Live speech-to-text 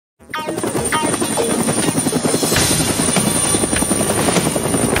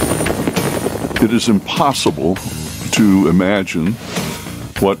It is impossible to imagine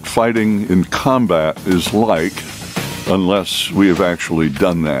what fighting in combat is like unless we have actually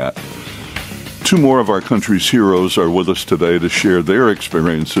done that. Two more of our country's heroes are with us today to share their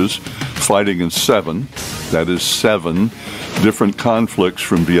experiences fighting in seven different conflicts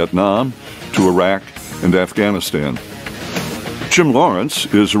from Vietnam to Iraq and Afghanistan. Jim Lawrence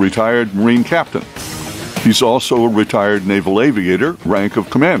is a retired Marine captain. He's also a retired naval aviator, rank of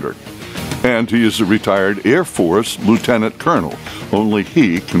commander. And he is a retired Air Force lieutenant colonel. Only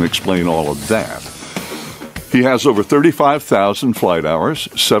he can explain all of that. He has over 35,000 flight hours,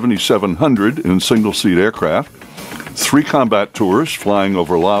 7,700 in single-seat aircraft, 3 combat tours flying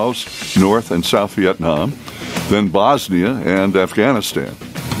over Laos, North and South Vietnam, then Bosnia and Afghanistan.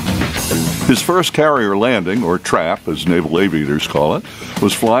 His first carrier landing, or trap as naval aviators call it,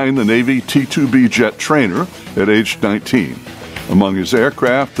 was flying the Navy T-2B jet trainer at age 19. Among his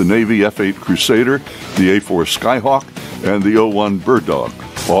aircraft, the Navy F-8 Crusader, the A-4 Skyhawk, and the O-1 Bird Dog,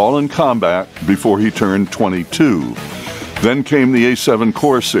 all in combat before he turned 22. Then came the A-7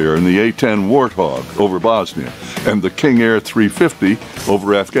 Corsair and the A-10 Warthog over Bosnia, and the King Air 350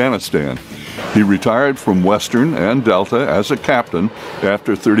 over Afghanistan. He retired from Western and Delta as a captain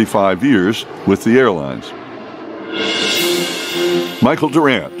after 35 years with the airlines. Michael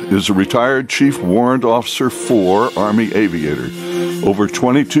Durant is a retired Chief Warrant Officer 4 Army aviator. Over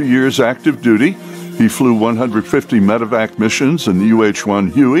 22 years active duty, he flew 150 medevac missions in the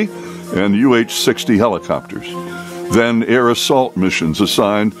UH-1 Huey and UH-60 helicopters. Then air assault missions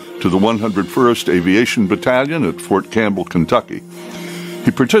assigned to the 101st Aviation Battalion at Fort Campbell, Kentucky. He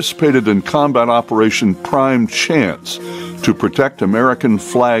participated in combat Operation Prime Chance to protect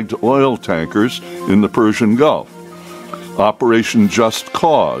American-flagged oil tankers in the Persian Gulf. Operation Just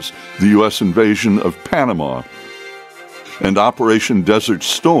Cause, the U.S. invasion of Panama. And Operation Desert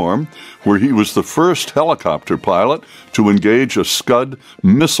Storm, where he was the first helicopter pilot to engage a Scud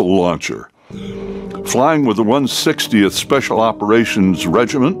missile launcher. Flying with the 160th Special Operations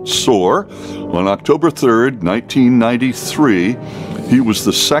Regiment, SOAR, on October 3rd, 1993, he was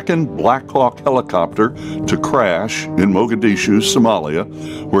the second Black Hawk helicopter to crash in Mogadishu, Somalia,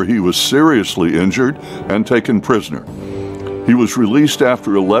 where he was seriously injured and taken prisoner. He was released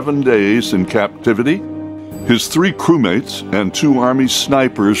after 11 days in captivity. His 3 crewmates and 2 Army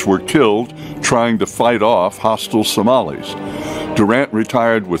snipers were killed trying to fight off hostile Somalis. Durant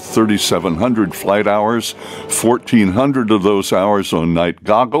retired with 3,700 flight hours, 1,400 of those hours on night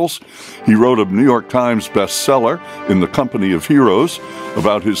goggles. He wrote a New York Times bestseller, In the Company of Heroes,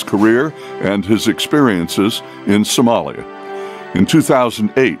 about his career and his experiences in Somalia. In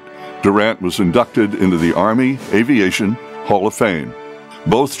 2008, Durant was inducted into the Army Aviation Hall of Fame.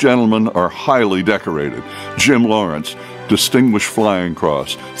 Both gentlemen are highly decorated. Jim Lawrence, Distinguished Flying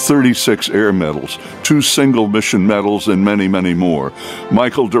Cross, 36 Air Medals, 2 Single Mission Medals, and many, many more.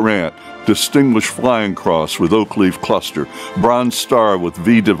 Michael Durant, Distinguished Flying Cross with Oak Leaf Cluster, Bronze Star with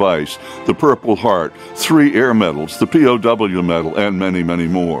V Device, the Purple Heart, 3 Air Medals, the POW Medal, and many, many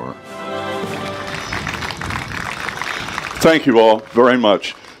more. Thank you all very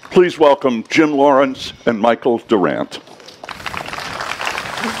much. Please welcome Jim Lawrence and Michael Durant.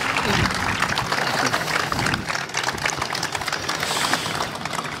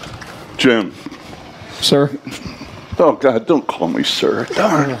 Jim. Sir? Oh, God, don't call me sir.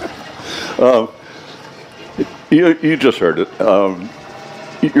 Darn. You just heard it.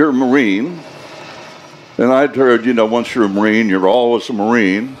 You're a Marine, and I'd heard, you know, once you're a Marine, you're always a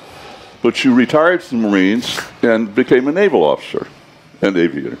Marine, but you retired from the Marines and became a naval officer and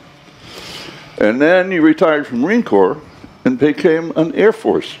aviator. And then you retired from the Marine Corps and became an Air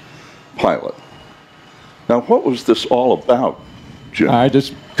Force pilot. Now, what was this all about, Jim? I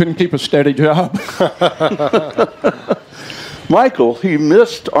just couldn't keep a steady job. Michael, he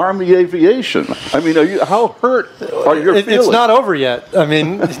missed Army aviation. I mean, how hurt are your feelings? It's not over yet. I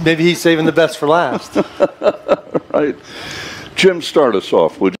mean, maybe he's saving the best for last. Right. Jim, start us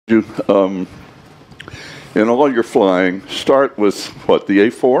off, would you? In all your flying, start with, what, the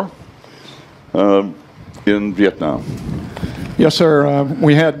A-4 in Vietnam? Yes, sir.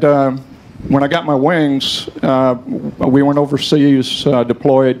 We had... when I got my wings, we went overseas,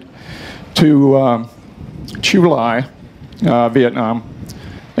 deployed to Chu Lai, Vietnam,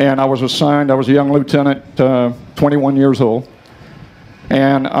 and I was assigned, I was a young lieutenant, 21 years old,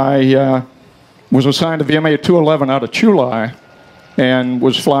 and I was assigned to VMA 211 out of Chu Lai and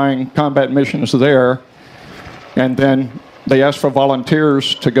was flying combat missions there, and then they asked for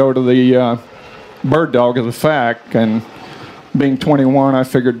volunteers to go to the Bird Dog as a FAC, and being 21, I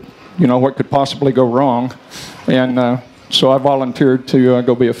figured, you know, what could possibly go wrong, and so I volunteered to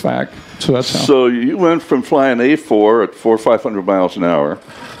go be a FAC. So that's how. So you went from flying A4 at 400 or 500 miles an hour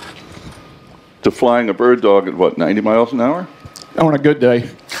to flying a bird dog at what, 90 miles an hour? On a good day.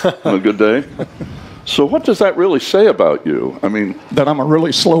 On a good day? So what does that really say about you? I mean, that I'm a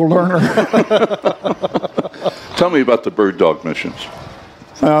really slow learner. Tell me about the bird dog missions.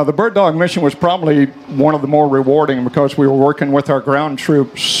 The bird dog mission was probably one of the more rewarding because we were working with our ground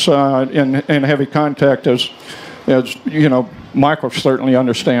troops in heavy contact, as you know, Michael certainly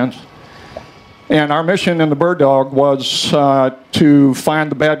understands. And our mission in the bird dog was to find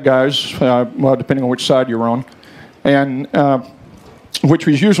the bad guys, well, depending on which side you're on, and which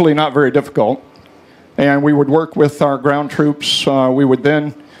was usually not very difficult. And we would work with our ground troops. We would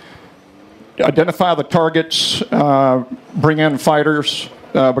then identify the targets, bring in fighters.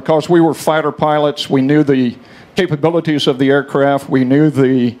 Because we were fighter pilots, we knew the capabilities of the aircraft. We knew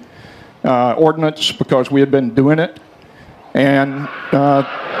the ordnance because we had been doing it. And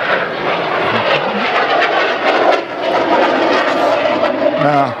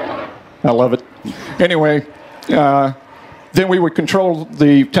I love it. Anyway, then we would control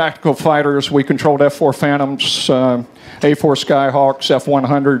the tactical fighters. We controlled F-4 Phantoms, A-4 Skyhawks,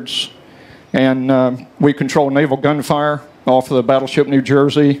 F-100s, and we controlled naval gunfire off of the battleship New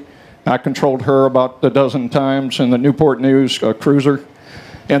Jersey. I controlled her about a dozen times, and the Newport News cruiser,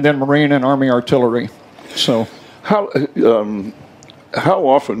 and then Marine and Army artillery. So, how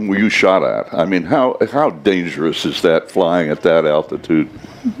often were you shot at? I mean, how dangerous is that flying at that altitude?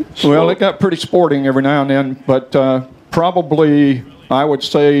 Well, it got pretty sporting every now and then, but probably I would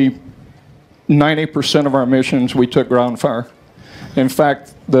say 90% of our missions we took ground fire. In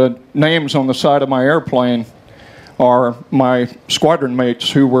fact, the names on the side of my airplane are my squadron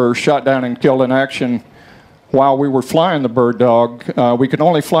mates who were shot down and killed in action while we were flying the bird dog. We could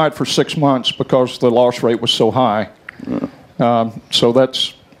only fly it for 6 months because the loss rate was so high. So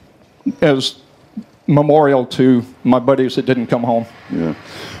that's as memorial to my buddies that didn't come home. Yeah.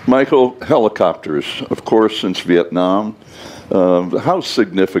 Michael, helicopters, of course, since Vietnam. How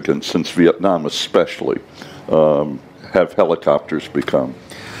significant, since Vietnam especially, have helicopters become?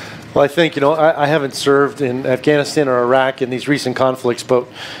 Well, I think, you know, I haven't served in Afghanistan or Iraq in these recent conflicts, but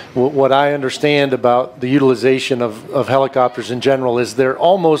what I understand about the utilization of helicopters in general is they're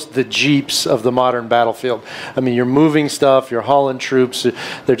almost the Jeeps of the modern battlefield. I mean, you're moving stuff, you're hauling troops,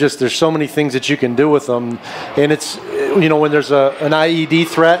 there's so many things that you can do with them. And it's, you know, when there's an IED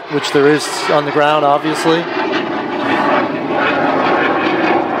threat, which there is on the ground, obviously,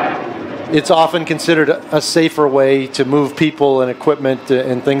 it's often considered a safer way to move people and equipment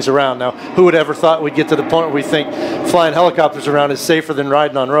and things around. Now, who would ever thought we'd get to the point where we think flying helicopters around is safer than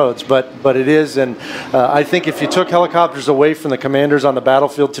riding on roads? But it is, and I think if you took helicopters away from the commanders on the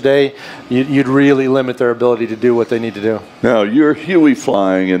battlefield today, you'd really limit their ability to do what they need to do. Now, you're Huey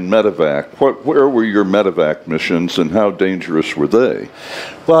flying in medevac. Where were your medevac missions, and how dangerous were they?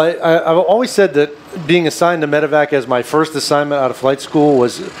 Well, I've always said that being assigned to medevac as my first assignment out of flight school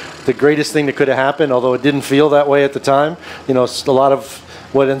was the greatest thing that could have happened, although it didn't feel that way at the time. You know, a lot of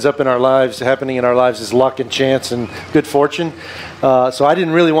what ends up in our lives, happening in our lives, is luck and chance and good fortune. So I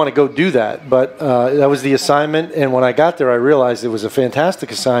didn't really want to go do that, but that was the assignment. And when I got there, I realized it was a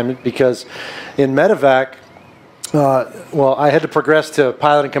fantastic assignment because in medevac, well, I had to progress to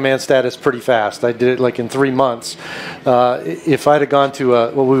pilot and command status pretty fast. I did it like in 3 months. If I'd have gone to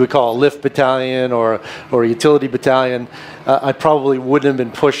what we would call a lift battalion or a utility battalion, I probably wouldn't have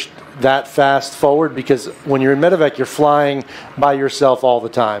been pushed that fast forward, because when you're in medevac, you're flying by yourself all the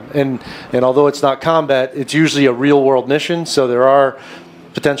time. And although it's not combat, it's usually a real world mission, so there are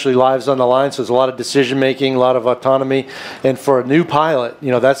potentially lives on the line, so there's a lot of decision making, a lot of autonomy. And for a new pilot, you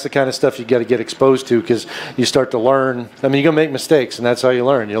know, that's the kind of stuff you got to get exposed to, because you start to learn. I mean, you're going to make mistakes, and that's how you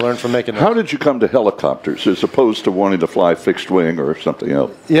learn. You learn from making them. How did you come to helicopters as opposed to wanting to fly fixed wing or something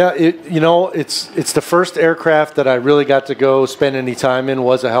else? Yeah, you know, it's the first aircraft that I really got to go spend any time in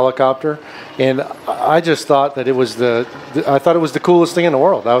was a helicopter. And I just thought that it was I thought it was the coolest thing in the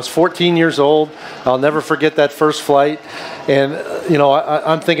world. I was 14 years old. I'll never forget that first flight. And, you know,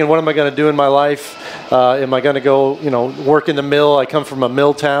 I'm thinking, what am I going to do in my life? Am I going to go, you know, work in the mill? I come from a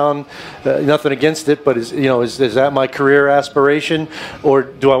mill town. Nothing against it, but is that my career aspiration? Or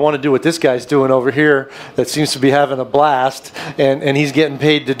do I want to do what this guy's doing over here that seems to be having a blast, and he's getting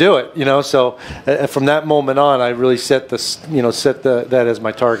paid to do it, you know? So from that moment on, I really set that as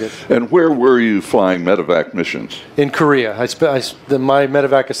my target. And where were you flying medevac missions? In Korea. My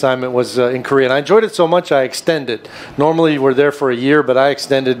medevac assignment was in Korea, and I enjoyed it so much I extended. Normally we're there for a year, but I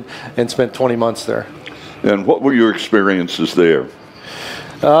extended and spent 20 months there. And what were your experiences there?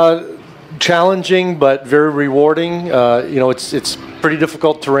 challenging but very rewarding. You know, it's pretty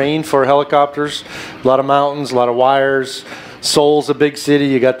difficult terrain for helicopters. A lot of mountains, a lot of wires. Seoul's a big city.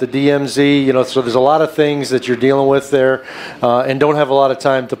 You got the DMZ. You know, so there's a lot of things that you're dealing with there, and don't have a lot of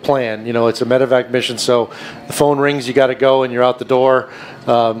time to plan. You know, it's a medevac mission, so the phone rings, you got to go, and you're out the door.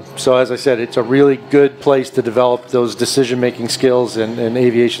 So as I said, it's a really good place to develop those decision-making skills and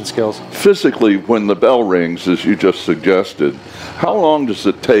aviation skills. Physically, when the bell rings, as you just suggested, how long does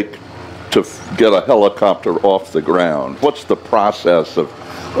it take to get a helicopter off the ground? What's the process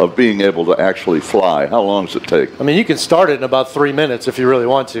of being able to actually fly? How long does it take? I mean, you can start it in about 3 minutes if you really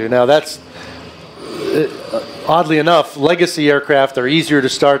want to. Now, that's, oddly enough, legacy aircraft are easier to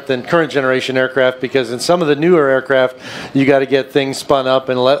start than current generation aircraft, because in some of the newer aircraft, you got to get things spun up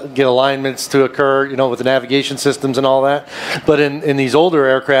and get alignments to occur, you know, with the navigation systems and all that. But in these older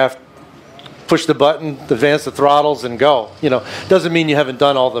aircraft, push the button, advance the throttles, and go. You know, doesn't mean you haven't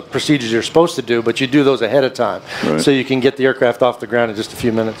done all the procedures you're supposed to do, but you do those ahead of time, right, so you can get the aircraft off the ground in just a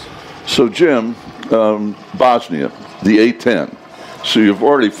few minutes. So, Jim, Bosnia, the A-10. So you've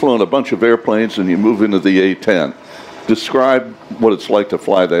already flown a bunch of airplanes, and you move into the A-10. Describe what it's like to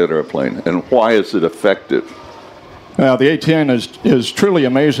fly that airplane, and why is it effective? The A-10 is truly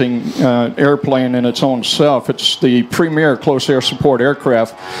amazing airplane in its own self. It's the premier close air support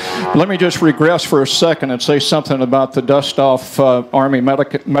aircraft. Let me just regress for a second and say something about the dust-off Army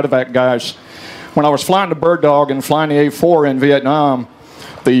medevac guys. When I was flying the Bird Dog and flying the A-4 in Vietnam,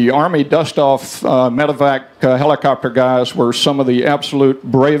 the Army dust-off medevac helicopter guys were some of the absolute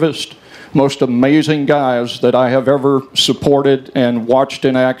bravest, most amazing guys that I have ever supported and watched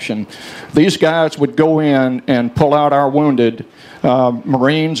in action. These guys would go in and pull out our wounded,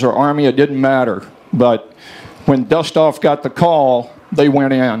 Marines or Army, it didn't matter. But when Dust-Off got the call, they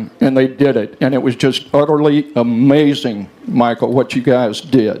went in and they did it. And it was just utterly amazing, Michael, what you guys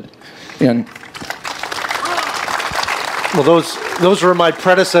did. And well, those were my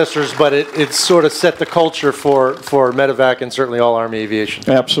predecessors, but it sort of set the culture for medevac and certainly all Army aviation.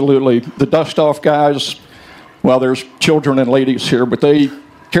 Absolutely. The dust-off guys, well, there's children and ladies here, but they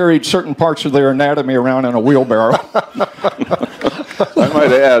carried certain parts of their anatomy around in a wheelbarrow. I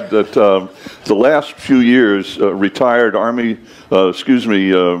might add that the last few years, retired Army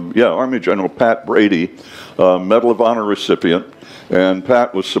General Pat Brady, Medal of Honor recipient. And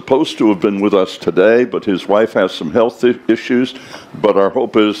Pat was supposed to have been with us today, but his wife has some health issues. But our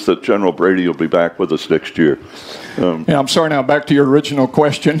hope is that General Brady will be back with us next year. Yeah, I'm sorry, now back to your original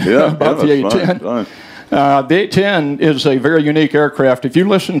question about the A-10. Fine. The A-10 is a very unique aircraft. If you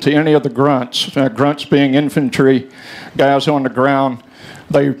listen to any of the grunts, grunts being infantry, guys on the ground,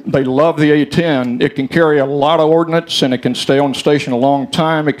 they love the A-10. It can carry a lot of ordnance, and it can stay on station a long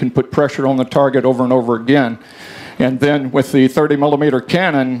time. It can put pressure on the target over and over again. And then with the 30-millimeter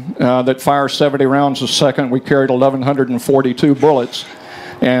cannon that fires 70 rounds a second, we carried 1,142 bullets.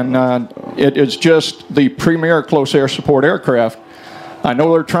 And it is just the premier close air support aircraft. I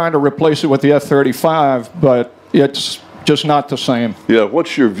know they're trying to replace it with the F-35, but it's just not the same. Yeah,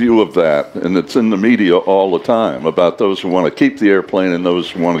 what's your view of that? And it's in the media all the time about those who want to keep the airplane and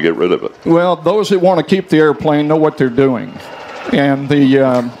those who want to get rid of it. Well, those that want to keep the airplane know what they're doing. And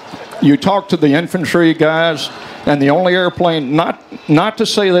you talk to the infantry guys, and the only airplane, not to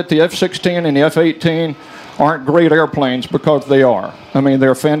say that the F-16 and the F-18 aren't great airplanes, because they are. I mean,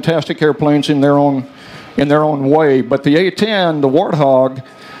 they're fantastic airplanes in their own way. But the A-10, the Warthog,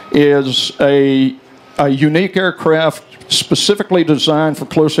 is a unique aircraft specifically designed for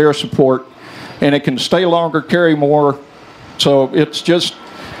close air support, and it can stay longer, carry more. So it's just,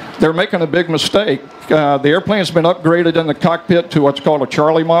 they're making a big mistake. The airplane's been upgraded in the cockpit to what's called a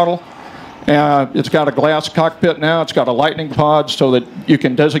Charlie model. It's got a glass cockpit now. It's got a lightning pod so that you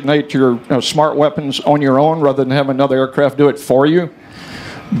can designate your smart weapons on your own rather than have another aircraft do it for you.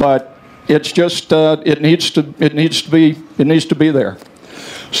 But it's just it needs to be there.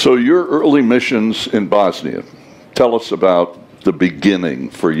 So your early missions in Bosnia, tell us about the beginning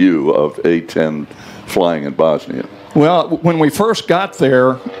for you of A-10 flying in Bosnia. Well, when we first got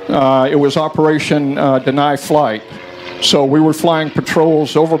there, it was Operation Deny Flight. So we were flying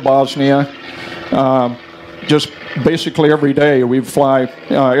patrols over Bosnia just basically every day. We'd fly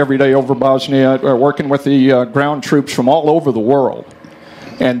every day over Bosnia, working with the ground troops from all over the world.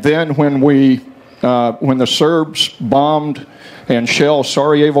 And then when the Serbs bombed and shelled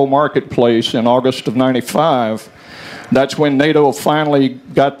Sarajevo marketplace in August of '95, that's when NATO finally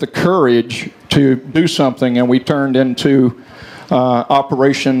got the courage to do something, and we turned into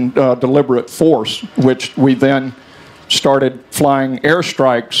Operation Deliberate Force, which we then started flying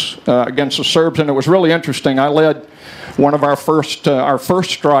airstrikes against the Serbs, and it was really interesting. I led one of our first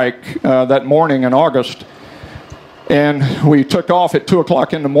strike that morning in August, and we took off at 2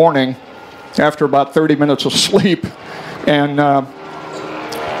 o'clock in the morning after about 30 minutes of sleep, and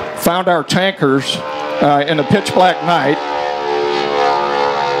found our tankers in a pitch black night.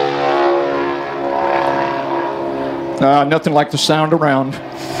 Nothing like the sound around.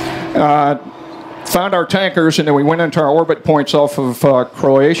 Found our tankers, and then we went into our orbit points off of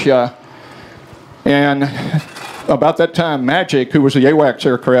Croatia. And about that time, Magic, who was the AWACS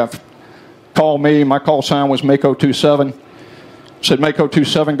aircraft, called me. My call sign was Mako 27. Said, Mako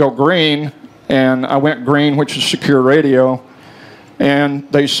 27, go green. And I went green, which is secure radio. And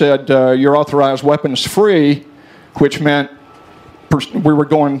they said, you're authorized weapons free, which meant we were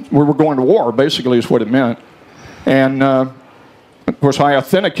going to war, basically, is what it meant. And of course, I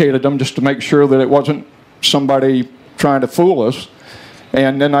authenticated them just to make sure that it wasn't somebody trying to fool us.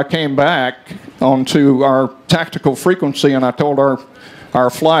 And then I came back onto our tactical frequency, and I told our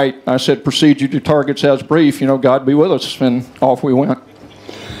flight, I said, proceed you to targets as brief, you know, God be with us, and off we went.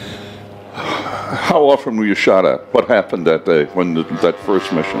 How often were you shot at? What happened that day when that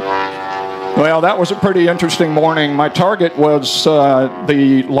first mission? Well, that was a pretty interesting morning. My target was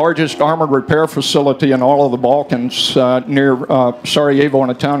the largest armored repair facility in all of the Balkans near Sarajevo in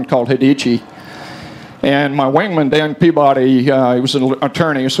a town called Hadici. And my wingman, Dan Peabody, he was an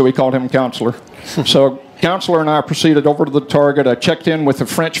attorney, so we called him Counselor. So Counselor and I proceeded over to the target. I checked in with the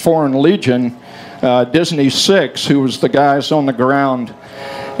French Foreign Legion, Disney 6, who was the guys on the ground.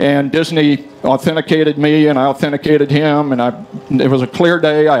 And Disney authenticated me, and I authenticated him, and it was a clear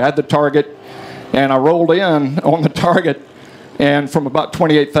day. I had the target, and I rolled in on the target, and from about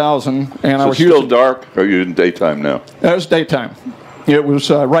 28,000. And I was still dark, or are you in daytime now? It was daytime. It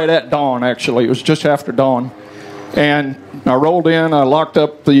was right at dawn, actually. It was just after dawn. And I rolled in, I locked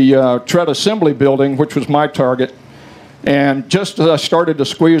up the tread assembly building, which was my target. And just as I started to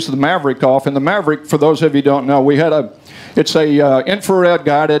squeeze the Maverick off, and the Maverick, for those of you who don't know, it's a infrared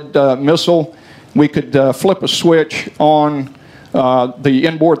guided missile. We could flip a switch on the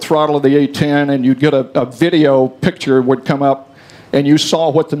inboard throttle of the A-10, and you'd get a video picture would come up, and you saw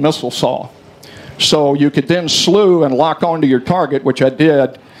what the missile saw. So you could then slew and lock onto your target, which I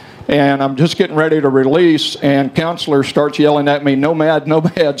did. And I'm just getting ready to release, and Counselor starts yelling at me, "Nomad,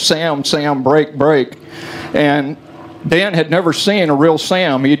 Nomad, Sam, Sam, break, break." And Dan had never seen a real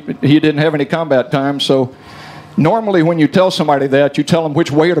Sam. He didn't have any combat time, so normally when you tell somebody that, you tell them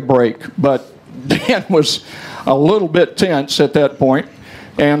which way to break. But Dan was a little bit tense at that point,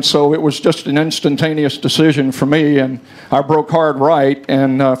 and so it was just an instantaneous decision for me, and I broke hard right,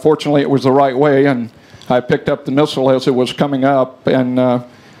 and fortunately it was the right way, and I picked up the missile as it was coming up, and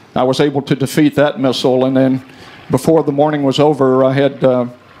I was able to defeat that missile. And then before the morning was over, I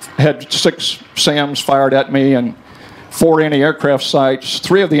had 6 SAMs fired at me and 4 anti-aircraft sites.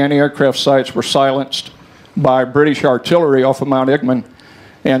 3 of the anti-aircraft sites were silenced by British artillery off of Mount Igman.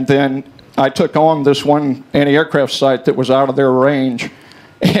 And then I took on this one anti-aircraft site that was out of their range.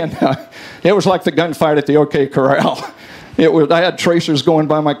 And it was like the gunfight at the OK Corral. I had tracers going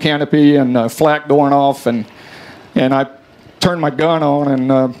by my canopy and flak going off, and I turned my gun on,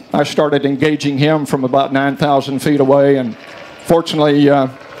 and I started engaging him from about 9,000 feet away. And fortunately,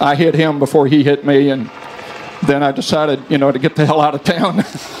 I hit him before he hit me, and then I decided, to get the hell out of town.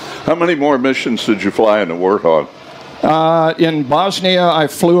 How many more missions did you fly in the Warthog? In Bosnia, I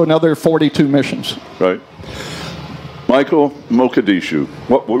flew another 42 missions. Right. Michael, Mogadishu,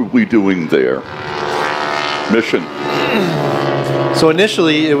 what were we doing there? Mission. So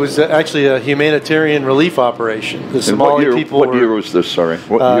initially, it was actually a humanitarian relief operation. The Somali people. What year was this? Sorry.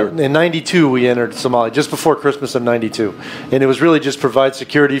 What year? In '92, we entered Somalia, just before Christmas of '92, and it was really just provide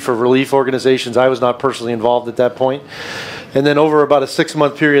security for relief organizations. I was not personally involved at that point. And then over about a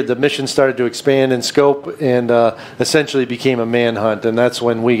 6-month period, the mission started to expand in scope and essentially became a manhunt. And that's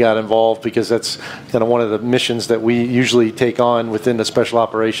when we got involved, because that's kind of one of the missions that we usually take on within the special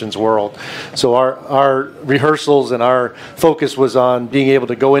operations world. So our rehearsals and our focus was on being able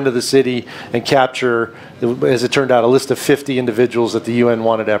to go into the city and capture, as it turned out, a list of 50 individuals that the UN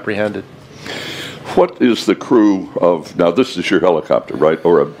wanted apprehended. What is the crew of, now this is your helicopter, right,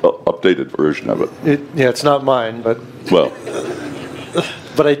 or an updated version of it? Yeah, it's not mine, but... Well...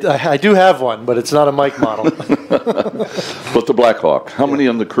 But I do have one, but it's not a Mike model. But the Black Hawk, how many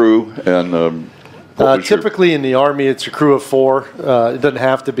on the crew? And typically in the Army, it's a crew of 4. It doesn't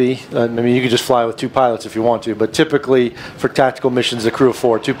have to be. I mean, you can just fly with 2 pilots if you want to. But typically, for tactical missions, a crew of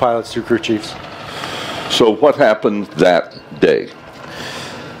 4, 2 pilots, 2 crew chiefs. So what happened that day?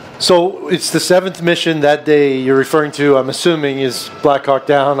 So it's the 7th mission that day you're referring to, I'm assuming, is Black Hawk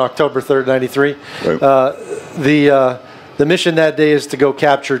down, October 3rd, 93. Right. The mission that day is to go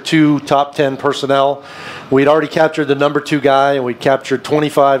capture 2 top 10 personnel. We'd already captured the number 2 guy, and we'd captured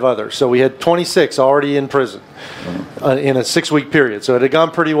 25 others. So we had 26 already in prison in a 6-week period. So it had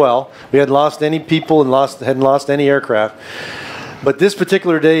gone pretty well. We hadn't lost any people and hadn't lost any aircraft. But this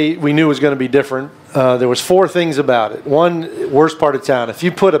particular day, we knew was going to be different. There was 4 things about it. One, worst part of town. If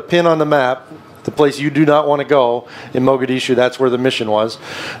you put a pin on the map, the place you do not want to go in Mogadishu, that's where the mission was.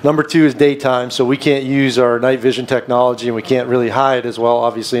 Number 2 is daytime, so we can't use our night vision technology, and we can't really hide as well,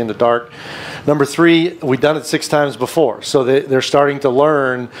 obviously, in the dark. Number 3, we've done it 6 times before, so they're starting to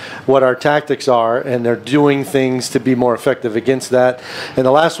learn what our tactics are, and they're doing things to be more effective against that. And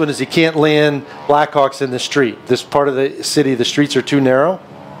the last one is you can't land Blackhawks in the street. This part of the city, the streets are too narrow.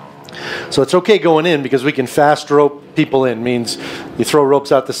 So it's okay going in because we can fast rope people in. Means you throw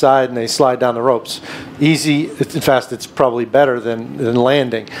ropes out the side and they slide down the ropes. Easy, in fact, it's probably better than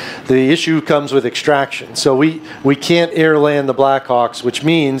landing. The issue comes with extraction. So we can't air land the Blackhawks, which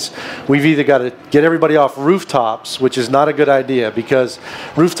means we've either got to get everybody off rooftops, which is not a good idea because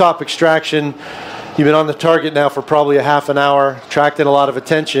rooftop extraction, you've been on the target now for probably a half an hour, attracting a lot of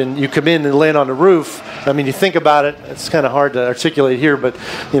attention. You come in and land on the roof. I mean, you think about it, it's kind of hard to articulate here, but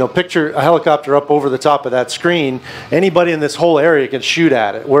you know, picture a helicopter up over the top of that screen. Anybody in this whole area can shoot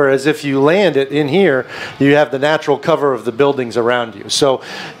at it. Whereas if you land it in here, you have the natural cover of the buildings around you. So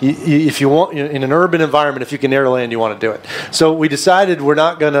if you want, in an urban environment, if you can air land, you want to do it. So we decided we're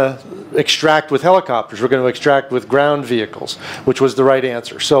not going to extract with helicopters. We're going to extract with ground vehicles, which was the right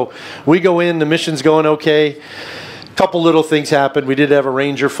answer. So we go in, the mission's going okay. Couple little things happened. We did have a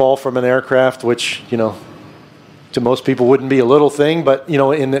Ranger fall from an aircraft, which, you know, to most people wouldn't be a little thing, but, you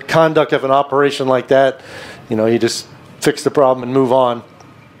know, in the conduct of an operation like that, you know, you just fix the problem and move on.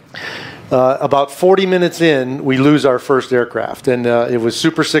 About 40 minutes in, we lose our first aircraft, and it was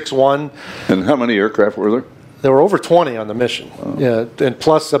Super 6-1. And how many aircraft were there? There were over 20 on the mission, yeah, and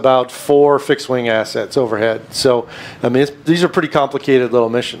plus about 4 fixed-wing assets overhead. So, I mean, these are pretty complicated little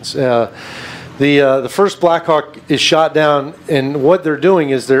missions. The first Black Hawk is shot down, and what they're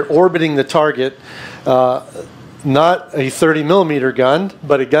doing is they're orbiting the target, not a 30mm gun,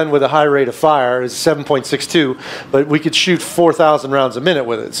 but a gun with a high rate of fire. It's 7.62, but we could shoot 4,000 rounds a minute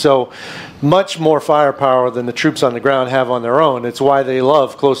with it. So much more firepower than the troops on the ground have on their own. It's why they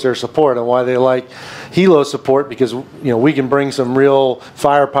love close air support and why they like helo support, because, you know, we can bring some real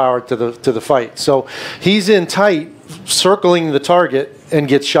firepower to the fight. So he's in tight, circling the target, and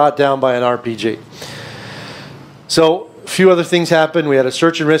gets shot down by an RPG. So a few other things happened. We had a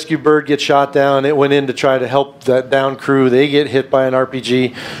search and rescue bird get shot down. It went in to try to help that down crew. They get hit by an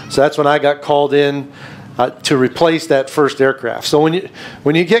RPG. So that's when I got called in to replace that first aircraft. So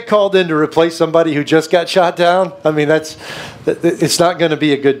when you get called in to replace somebody who just got shot down, I mean, it's not going to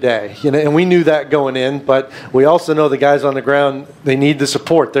be a good day, you know. And we knew that going in, but we also know the guys on the ground, they need the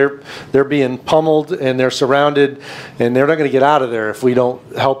support. They're being pummeled and they're surrounded, and they're not going to get out of there if we don't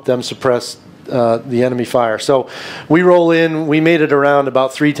help them suppress the enemy fire. So we roll in. We made it around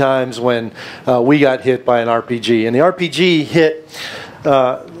about 3 times when we got hit by an RPG, and the RPG hit.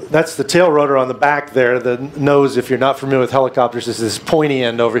 That's the tail rotor on the back there. The nose, if you're not familiar with helicopters, is this pointy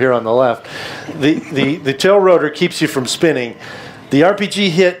end over here on the left. The tail rotor keeps you from spinning. The RPG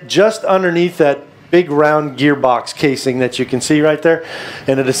hit just underneath that big round gearbox casing that you can see right there,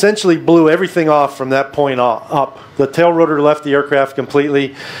 and it essentially blew everything off from that point up. The tail rotor left the aircraft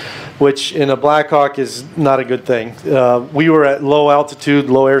completely, which in a Black Hawk is not a good thing. We were at low altitude,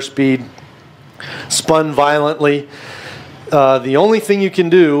 low airspeed, spun violently. The only thing you can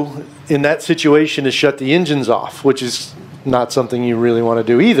do in that situation is shut the engines off, which is not something you really want to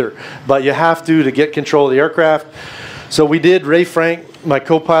do either. But you have to get control of the aircraft. So we did. Ray Frank, my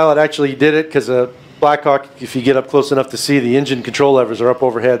co-pilot, actually did it because a Black Hawk, if you get up close enough to see, the engine control levers are up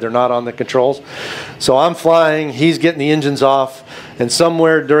overhead. They're not on the controls. So I'm flying. He's getting the engines off. And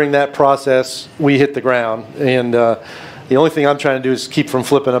somewhere during that process, we hit the ground. And the only thing I'm trying to do is keep from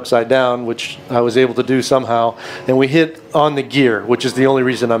flipping upside down, which I was able to do somehow. And we hit on the gear, which is the only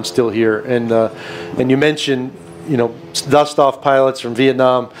reason I'm still here. And you mentioned, you know, dust-off pilots from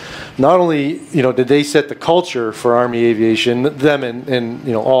Vietnam. Not only, you know, did they set the culture for Army aviation, them and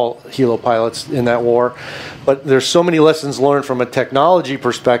you know, all helo pilots in that war, but there's so many lessons learned from a technology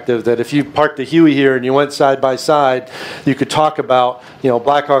perspective that if you parked the Huey here and you went side by side, you could talk about, you know,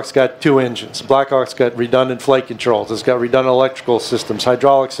 Black Hawk's got 2 engines. Black Hawk's got redundant flight controls. It's got redundant electrical systems,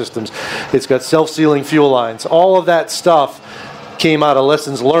 hydraulic systems. It's got self-sealing fuel lines. All of that stuff came out of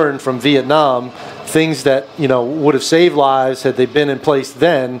lessons learned from Vietnam things that, you know, would have saved lives had they been in place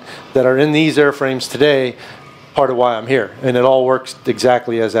then that are in these airframes today, part of why I'm here. And it all works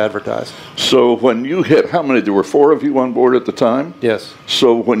exactly as advertised. So when you hit, how many? There were 4 of you on board at the time? Yes.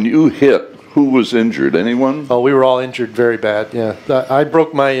 So when you hit, who was injured? Anyone? Oh, we were all injured very bad, yeah. I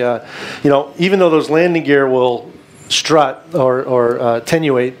broke my, you know, even though those landing gear will strut or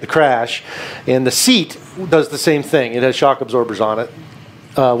attenuate the crash, and the seat does the same thing. It has shock absorbers on it.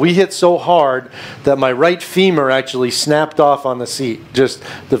 We hit so hard that my right femur actually snapped off on the seat, just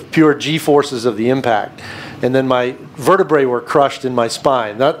the pure G-forces of the impact. And then my vertebrae were crushed in my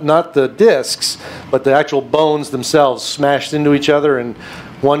spine. Not the discs, but the actual bones themselves smashed into each other, and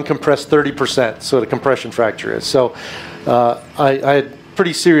one compressed 30%, so the compression fracture is. So I had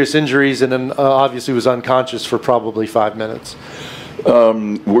pretty serious injuries, and then obviously was unconscious for probably 5 minutes.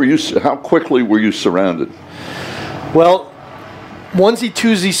 How quickly were you surrounded? Well, onesie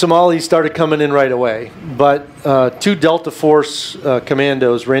twosie Somalis started coming in right away, but 2 Delta Force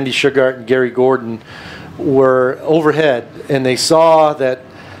commandos, Randy Shughart and Gary Gordon, were overhead, and they saw that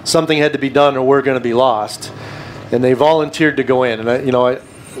something had to be done or we're going to be lost, and they volunteered to go in. And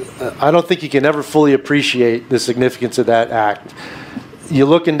I don't think you can ever fully appreciate the significance of that act. You're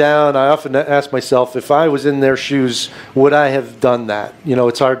looking down, I often ask myself, if I was in their shoes, would I have done that? You know,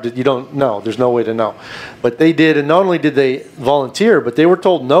 it's hard to, you don't know, there's no way to know. But they did, and not only did they volunteer, but they were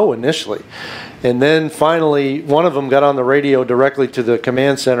told no initially. And then finally, one of them got on the radio directly to the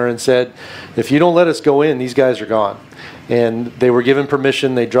command center and said, if you don't let us go in, these guys are gone. And they were given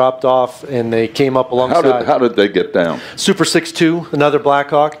permission, they dropped off, and they came up alongside. How did they get down? Super 6-2, another Black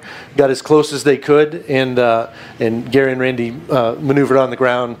Hawk, got as close as they could, and Gary and Randy maneuvered on the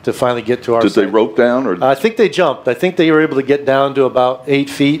ground to finally get to our site. Did they rope down? Or? I think they jumped. I think they were able to get down to about 8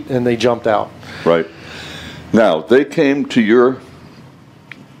 feet, and they jumped out. Right. Now, they came to your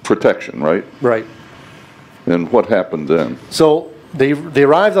protection, right? Right. And what happened then? So they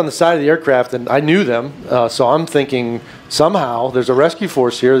arrived on the side of the aircraft, and I knew them, so I'm thinking somehow there's a rescue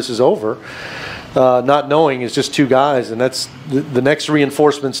force here, this is over. Not knowing it's just 2 guys, and that's the next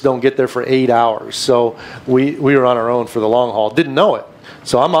reinforcements don't get there for 8 hours. So we were on our own for the long haul. Didn't know it,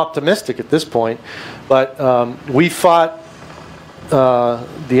 so I'm optimistic at this point. But we fought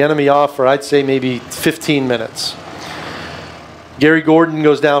the enemy off for, I'd say, maybe 15 minutes. Gary Gordon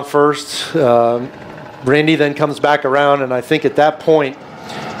goes down first. Randy then comes back around, and I think at that point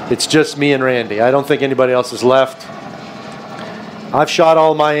it's just me and Randy. I don't think anybody else is left. I've shot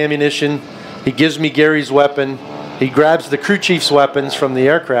all my ammunition. He gives me Gary's weapon. He grabs the crew chief's weapons from the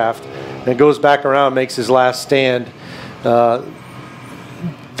aircraft and goes back around, makes his last stand.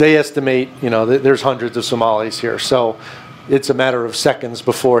 They estimate, you know, there's hundreds of Somalis here, so it's a matter of seconds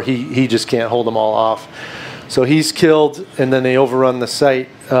before he just can't hold them all off. So he's killed, and then they overrun the site.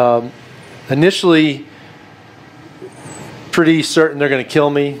 Initially, pretty certain they're going to kill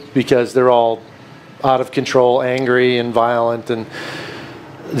me because they're all out of control, angry and violent, and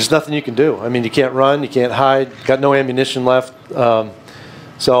there's nothing you can do. I mean, you can't run, you can't hide, got no ammunition left.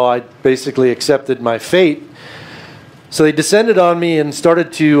 So I basically accepted my fate. So they descended on me and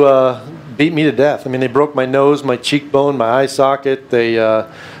started to beat me to death. I mean, they broke my nose, my cheekbone, my eye socket. They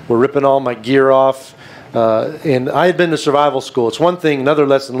were ripping all my gear off. And I had been to survival school. It's one thing, another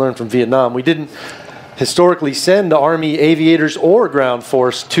lesson learned from Vietnam. We didn't historically send Army aviators or ground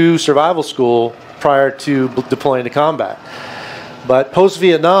force to survival school prior to deploying to combat. But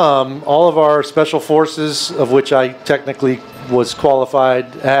post-Vietnam, all of our special forces, of which I technically was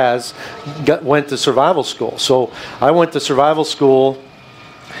qualified as, went to survival school. So I went to survival school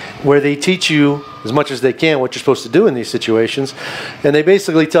where they teach you as much as they can what you're supposed to do in these situations. And they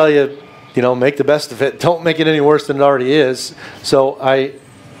basically tell you, you know, make the best of it. Don't make it any worse than it already is. So I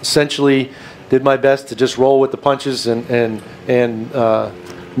essentially did my best to just roll with the punches and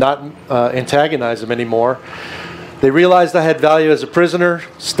not antagonize them anymore. They realized I had value as a prisoner,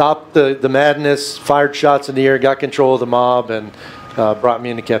 stopped the madness, fired shots in the air, got control of the mob, and brought me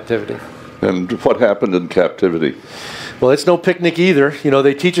into captivity. And what happened in captivity? Well, it's no picnic either. You know,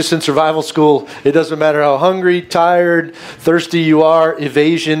 they teach us in survival school, it doesn't matter how hungry, tired, thirsty you are,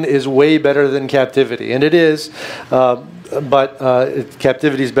 evasion is way better than captivity. And it is, but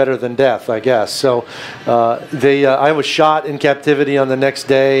captivity is better than death, I guess. So I was shot in captivity on the next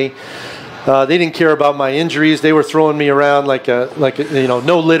day. They didn't care about my injuries. They were throwing me around like you know,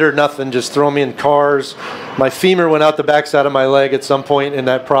 no litter, nothing, just throwing me in cars. My femur went out the backside of my leg at some point in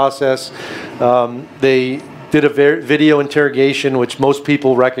that process. They did a video interrogation, which most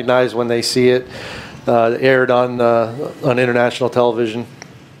people recognize when they see it. Aired on international television.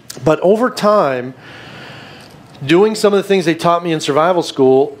 But over time, doing some of the things they taught me in survival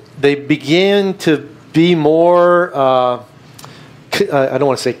school, they began to be more, I don't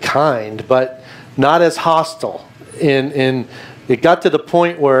want to say kind, but not as hostile. And it got to the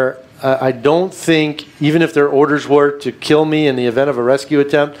point where I don't think, even if their orders were to kill me in the event of a rescue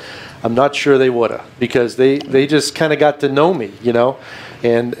attempt, I'm not sure they would have, because they just kind of got to know me, you know,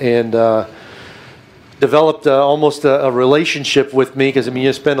 and developed almost a relationship with me, because I mean,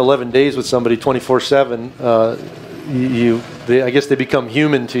 you spend 11 days with somebody 24/7. I guess they become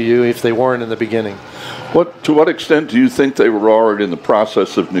human to you if they weren't in the beginning. To what extent do you think they were already in the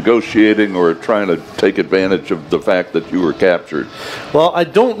process of negotiating or trying to take advantage of the fact that you were captured? Well, I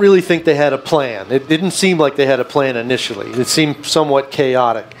don't really think they had a plan. It didn't seem like they had a plan initially. It seemed somewhat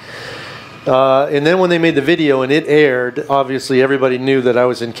chaotic. And then when they made the video and it aired, obviously everybody knew that I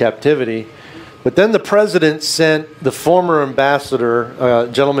was in captivity. But then the president sent the former ambassador, a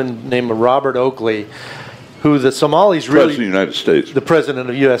gentleman named Robert Oakley, who the Somalis really... President of the United States. The president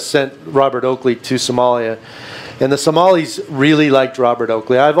of the U.S. sent Robert Oakley to Somalia. And the Somalis really liked Robert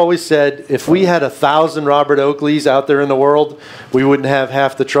Oakley. I've always said, if we had 1,000 Robert Oakleys out there in the world, we wouldn't have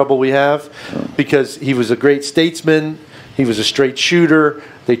half the trouble we have, because he was a great statesman, he was a straight shooter,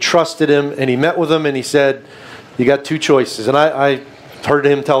 they trusted him, and he met with them and he said, you got two choices. And I heard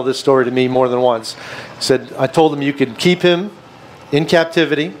him tell this story to me more than once. He said, I told him you could keep him in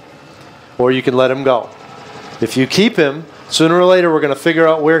captivity or you can let him go. If you keep him, sooner or later we're going to figure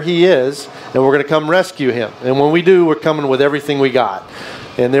out where he is and we're going to come rescue him. And when we do, we're coming with everything we got.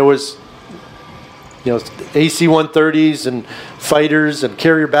 And there was, you know, AC-130s and fighters and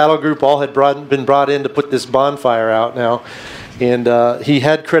carrier battle group all had been brought in to put this bonfire out now. And he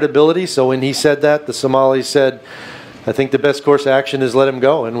had credibility, so when he said that, the Somalis said, I think the best course of action is let him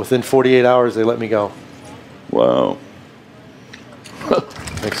go. And within 48 hours, they let me go. Wow.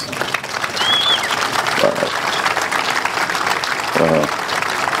 Thanks.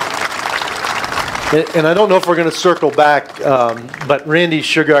 And I don't know if we're going to circle back, but Randy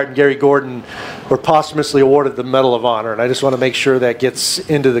Shughart and Gary Gordon were posthumously awarded the Medal of Honor, and I just want to make sure that gets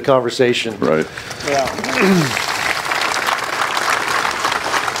into the conversation. Right. Yeah.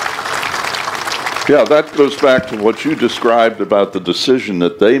 Yeah, that goes back to what you described about the decision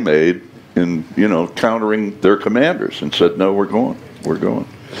that they made in, you know, countering their commanders and said, no, we're going.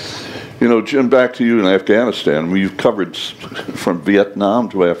 You know, Jim, back to you in Afghanistan. You've covered from Vietnam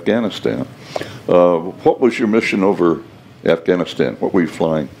to Afghanistan. What was your mission over Afghanistan? What were you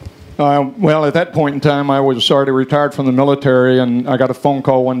flying? Well, at that point in time, I was already retired from the military, and I got a phone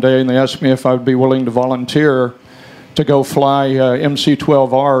call one day, and they asked me if I would be willing to volunteer to go fly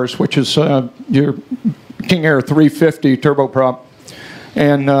MC-12Rs, which is your King Air 350 turboprop,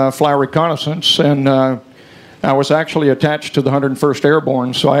 and fly reconnaissance. And I was actually attached to the 101st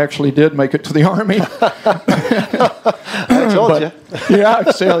Airborne, so I actually did make it to the Army. I told you. Yeah,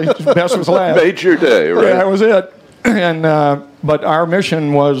 best was last. Made your day, right? Yeah, that was it. And but our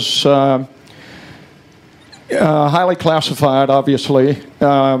mission was highly classified, obviously.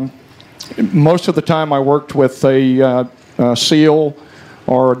 Most of the time I worked with a SEAL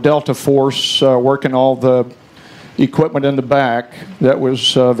or a Delta Force working all the equipment in the back that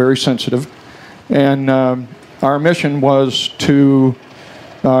was very sensitive. And our mission was to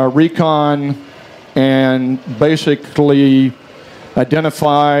recon and basically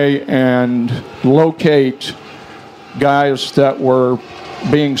identify and locate guys that were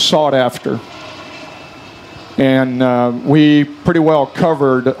being sought after. And we pretty well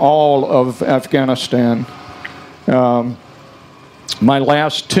covered all of Afghanistan. My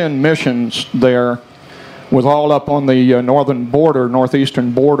last 10 missions there was all up on the northern border,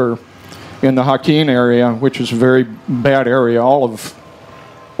 northeastern border in the Hakeem area, which is a very bad area. All of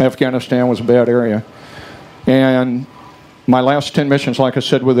Afghanistan was a bad area. And my last 10 missions, like I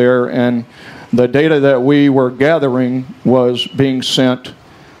said, were there, and the data that we were gathering was being sent.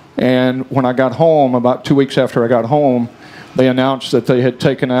 And when I got home, about 2 weeks after I got home, they announced that they had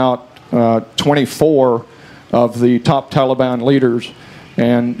taken out 24 of the top Taliban leaders,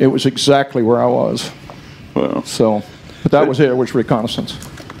 and it was exactly where I was. Wow. So, but that was it. It was reconnaissance.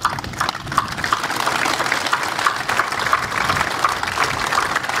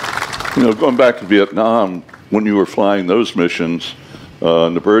 You know, going back to Vietnam, when you were flying those missions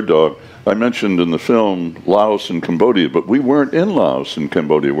in the Bird Dog, I mentioned in the film Laos and Cambodia, but we weren't in Laos and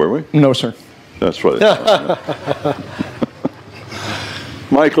Cambodia, were we? No, sir. That's right.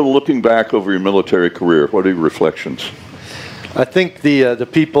 Michael, looking back over your military career, what are your reflections? I think the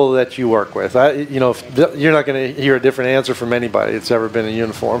people that you work with, you know, you're not going to hear a different answer from anybody that's ever been in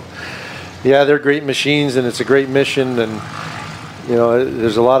uniform. Yeah, they're great machines, and it's a great mission, and you know,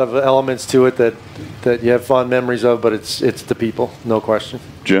 there's a lot of elements to it that you have fond memories of, but it's the people, no question.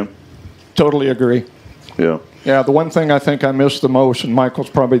 Jim? totally agree. Yeah. Yeah, the one thing I think I miss the most, and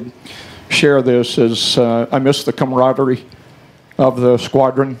Michael's probably share this, is I miss the camaraderie of the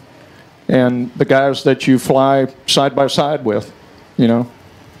squadron and the guys that you fly side by side with. You know,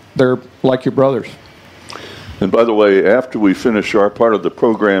 they're like your brothers. And by the way, after we finish our part of the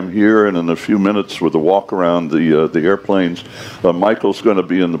program here, and in a few minutes with a walk around the airplanes, Michael's going to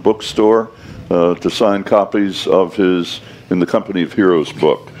be in the bookstore to sign copies of his In the Company of Heroes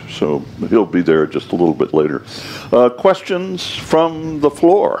book. So he'll be there just a little bit later. Questions from the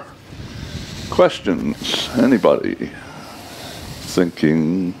floor? Questions? Anybody?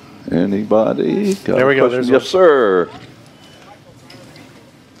 Thinking? Anybody? Got there we go. There's yes, sir.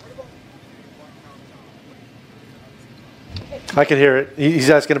 I can hear it. He's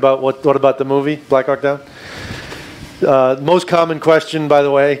asking about what about the movie, Black Hawk Down? Most common question, by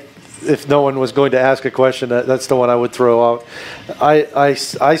the way, if no one was going to ask a question, that's the one I would throw out. I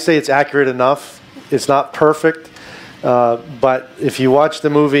say it's accurate enough. It's not perfect, but if you watch the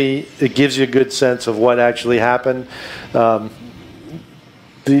movie, it gives you a good sense of what actually happened. The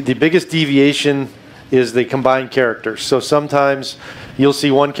biggest deviation is the combined characters. So sometimes you'll see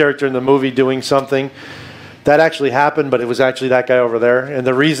one character in the movie doing something that actually happened, but it was actually that guy over there. And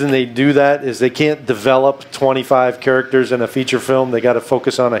the reason they do that is they can't develop 25 characters in a feature film. They got to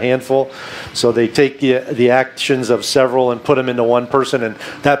focus on a handful. So they take the actions of several and put them into one person, and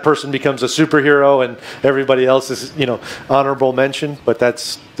that person becomes a superhero, and everybody else is, you know, honorable mention. But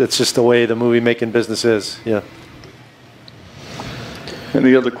that's just the way the movie making business is. Yeah.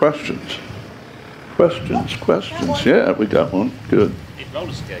 Any other questions? Questions? Yeah, we got one. Good.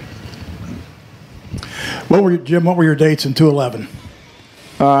 Roller skate. Jim, what were your dates in 211?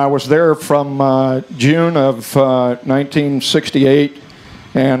 I was there from June of 1968,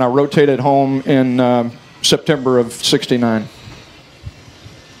 and I rotated home in September of '69.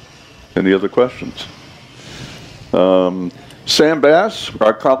 Any other questions? Sam Bass,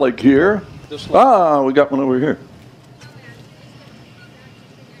 our colleague here. We got one over here.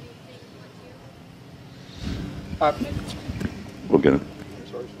 We'll get it.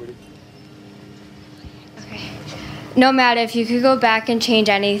 No matter if you could go back and change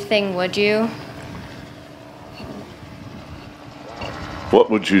anything, would you? What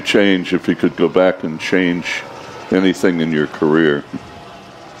would you change if you could go back and change anything in your career?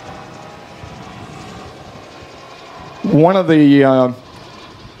 One of the,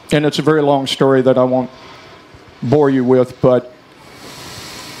 and it's a very long story that I won't bore you with, but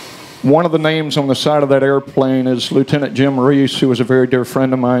one of the names on the side of that airplane is Lieutenant Jim Reese, who was a very dear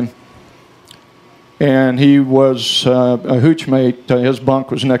friend of mine. And he was a hooch mate. His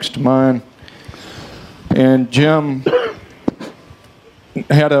bunk was next to mine. And Jim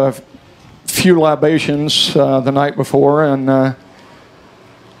had a few libations the night before. And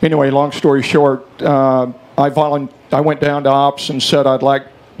anyway, long story short, I went down to ops and said I'd like,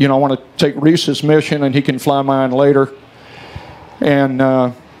 I want to take Reese's mission and he can fly mine later. And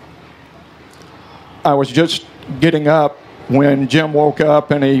I was just getting up when Jim woke up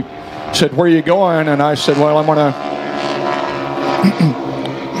and he said, "Where are you going?" And I said, "Well, I'm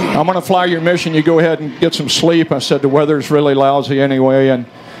gonna fly your mission. You go ahead and get some sleep." I said, "The weather's really lousy anyway." And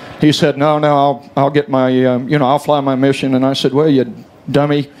he said, "No, I'll get my, I'll fly my mission." And I said, "Well, you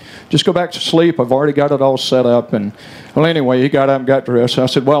dummy, just go back to sleep. I've already got it all set up." And well, anyway, he got up and got dressed. I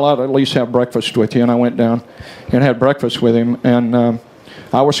said, "Well, I'll at least have breakfast with you." And I went down and had breakfast with him. And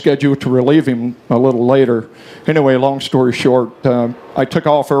I was scheduled to relieve him a little later. Anyway, long story short, I took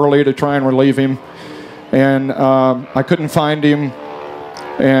off early to try and relieve him, and I couldn't find him,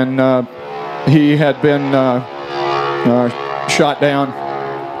 and he had been shot down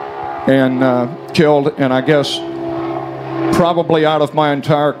and killed, and I guess probably out of my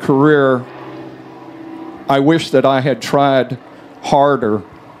entire career, I wish that I had tried harder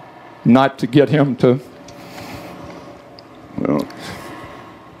not to get him to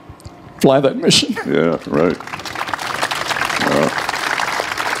fly that mission. Yeah, right.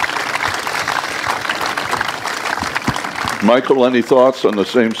 Michael, any thoughts on the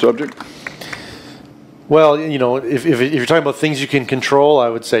same subject? Well, if you're talking about things you can control, I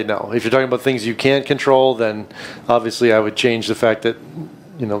would say no. If you're talking about things you can't control, then obviously I would change the fact that,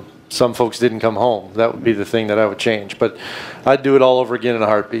 some folks didn't come home. That would be the thing that I would change. But I'd do it all over again in a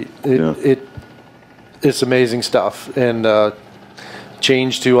heartbeat. It's amazing stuff. And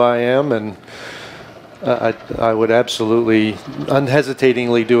changed who I am, and I would absolutely,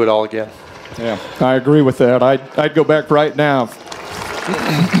 unhesitatingly do it all again. Yeah, I agree with that. I'd go back right now.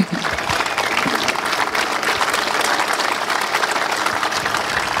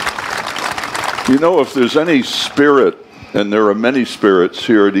 If there's any spirit and there are many spirits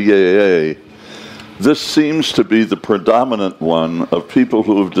here at EAA, this seems to be the predominant one of people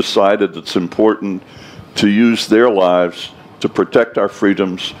who have decided it's important to use their lives to protect our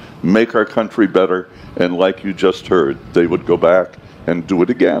freedoms, make our country better, and like you just heard, they would go back and do it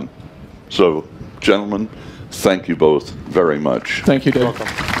again. So, gentlemen, thank you both very much. Thank you, Dave. Welcome.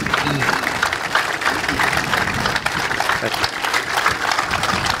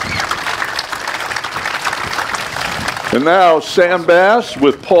 And now Sam Bass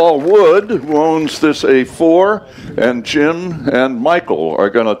with Paul Wood, who owns this A4, and Jim and Michael are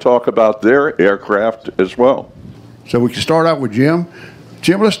going to talk about their aircraft as well. So we can start out with Jim.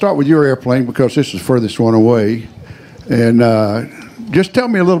 Jim, let's start with your airplane because this is the furthest one away. And just tell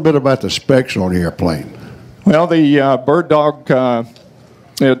me a little bit about the specs on the airplane. Well, the Bird Dog,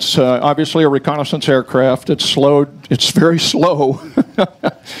 it's obviously a reconnaissance aircraft. It's very slow.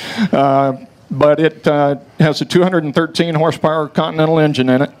 But it has a 213 horsepower Continental engine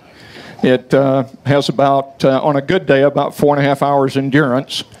in it. It has about, on a good day, about 4.5 hours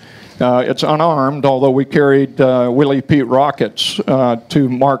endurance. It's unarmed, although we carried Willie Pete rockets to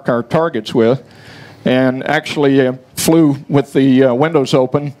mark our targets with, and actually flew with the windows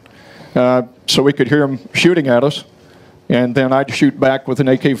open so we could hear them shooting at us. And then I'd shoot back with an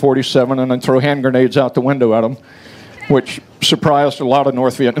AK-47 and then throw hand grenades out the window at them, which surprised a lot of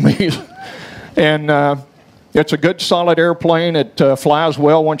North Vietnamese. And it's a good, solid airplane. It flies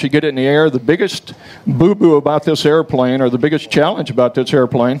well once you get it in the air. The biggest boo-boo about this airplane, or the biggest challenge about this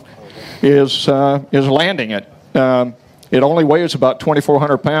airplane, is landing it. It only weighs about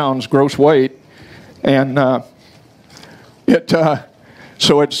 2,400 pounds gross weight, and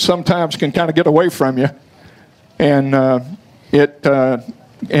so it sometimes can kind of get away from you. And it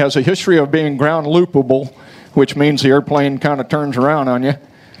has a history of being ground loopable, which means the airplane kind of turns around on you,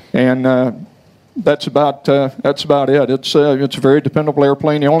 and that's about it. It's a very dependable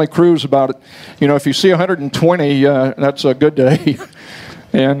airplane. You only cruise about, if you see 120, that's a good day.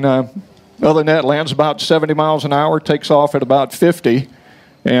 And other than that, lands about 70 miles an hour, takes off at about 50,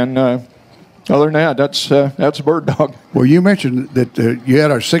 and other than that, that's a Bird Dog. Well, you mentioned that you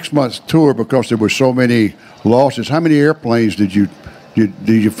had a 6-month tour because there were so many losses. How many airplanes did you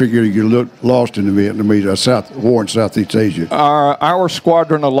figure you lost in the Vietnamese war in Southeast Asia? Our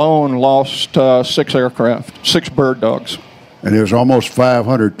squadron alone lost 6 aircraft, 6 Bird Dogs. And there's almost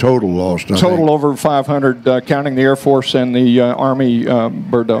 500 total lost. Total over 500, counting the Air Force and the Army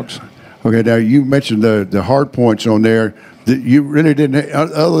Bird Dogs. Okay, now you mentioned the hard points on there. You really didn't,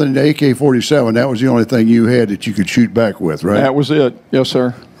 other than the AK-47, that was the only thing you had that you could shoot back with, right? That was it, yes,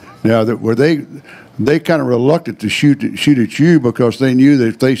 sir. Now, were they kind of reluctant to shoot at you because they knew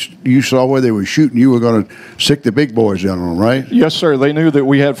that if you saw where they were shooting, you were going to sick the big boys down on them, right? Yes, sir. They knew that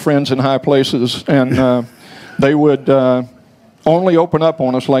we had friends in high places, and they would only open up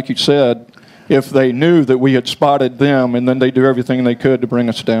on us, like you said, if they knew that we had spotted them, and then they'd do everything they could to bring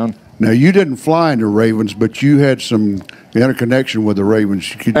us down. Now, you didn't fly in the Ravens, but you had some interconnection with the Ravens.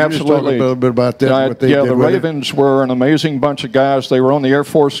 Could you just talk a little bit about that? The Ravens were an amazing bunch of guys. They were on the Air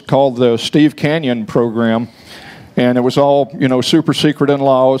Force called the Steve Canyon program, and it was all, super secret in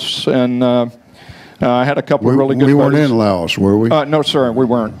Laos, and I had a couple of really good buddies. We weren't in Laos, were we? No, sir, we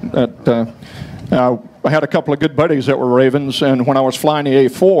weren't. I had a couple of good buddies that were Ravens, and when I was flying the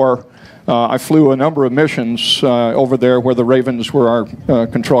A4, I flew a number of missions over there where the Ravens were our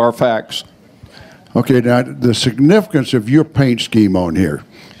control our facts. Okay, now the significance of your paint scheme on here.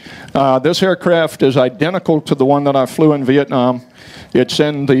 This aircraft is identical to the one that I flew in Vietnam. It's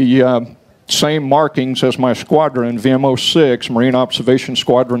in the same markings as my squadron, VMO 6, Marine Observation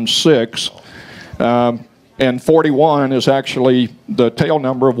Squadron 6. And 41 is actually the tail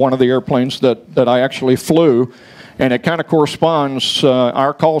number of one of the airplanes that I actually flew. And it kind of corresponds,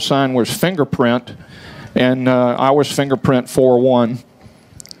 our call sign was Fingerprint, and I was Fingerprint 41.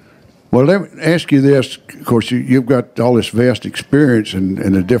 Well, let me ask you this. Of course, you've got all this vast experience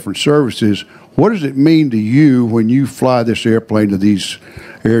in the different services. What does it mean to you when you fly this airplane to these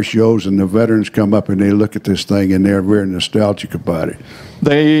air shows and the veterans come up and they look at this thing and they're very nostalgic about it?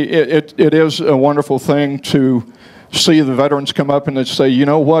 It is a wonderful thing to see the veterans come up and they say, you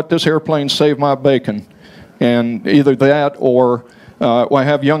know what, this airplane saved my bacon. And either that or I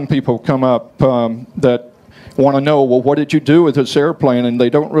have young people come up that want to know, well, what did you do with this airplane? And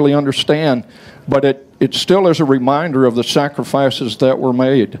they don't really understand. But it still is a reminder of the sacrifices that were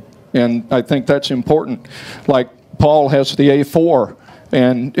made. And I think that's important. Like Paul has the A4,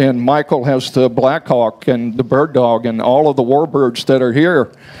 and Michael has the Black Hawk and the Bird Dog and all of the warbirds that are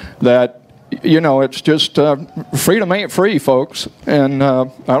here that, it's just freedom ain't free, folks. And I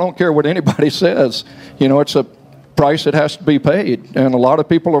don't care what anybody says. It's a price that has to be paid, and a lot of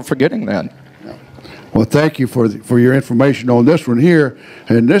people are forgetting that. Well, thank you for your information on this one here.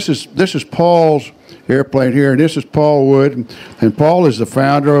 And this is Paul's airplane here, and this is Paul Wood. And Paul is the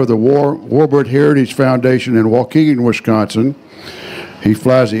founder of the Warbird Heritage Foundation in Waukegan, Wisconsin. He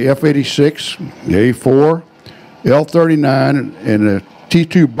flies the F-86, the A-4, L-39, and the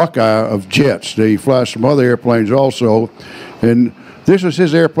T-2 Buckeye of jets. He flies some other airplanes also. And this is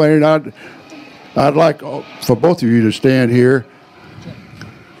his airplane. I'd like for both of you to stand here.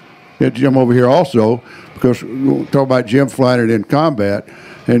 Get Jim over here also, because we'll talk about Jim flying it in combat.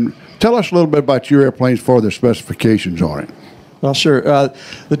 And tell us a little bit about your airplanes for the specifications on it. Well, sure.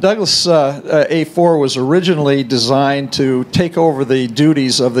 The Douglas A-4 was originally designed to take over the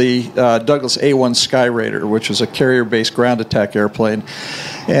duties of the Douglas A-1 Skyraider, which was a carrier-based ground attack airplane.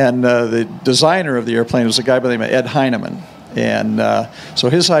 And the designer of the airplane was a guy by the name of Ed Heinemann. And so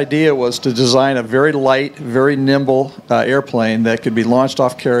his idea was to design a very light, very nimble airplane that could be launched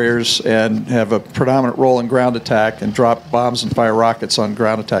off carriers and have a predominant role in ground attack and drop bombs and fire rockets on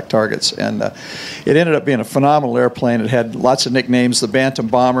ground attack targets. And it ended up being a phenomenal airplane. It had lots of nicknames: the Bantam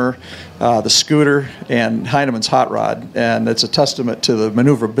Bomber, the Scooter, and Heinemann's Hot Rod. And it's a testament to the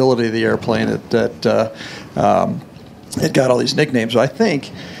maneuverability of the airplane that it got all these nicknames. I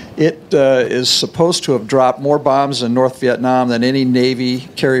think it is supposed to have dropped more bombs in North Vietnam than any Navy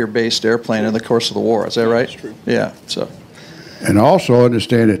carrier-based airplane in the course of the war. Is that right? That's true. Yeah. So. And I also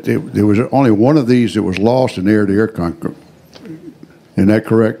understand that there was only one of these that was lost in air-to-air conflict. Isn't that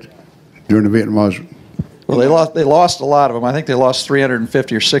correct? During the Vietnam War. Well, they lost a lot of them. I think they lost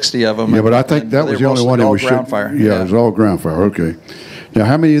 350 or 60 of them. Yeah, but I think that was the only one that was ground fire. Yeah, it was all ground fire. Okay. Now,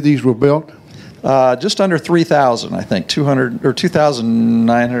 how many of these were built? Just under 3,000, I think,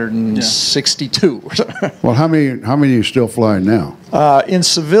 2,962. Well, how many are you still flying now? In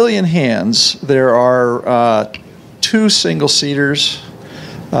civilian hands, there are 2 single-seaters,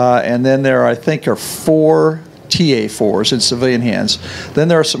 and then there, I think, are 4 TA-4s in civilian hands. Then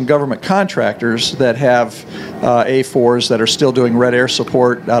there are some government contractors that have A-4s that are still doing red air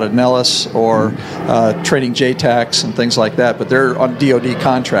support out of Nellis or training JTACs and things like that, but they're on DoD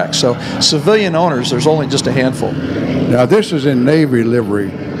contracts. So civilian owners, there's only just a handful. Now this is in Navy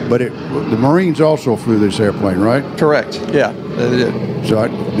livery, but the Marines also flew this airplane, right? Correct. Yeah, they did. So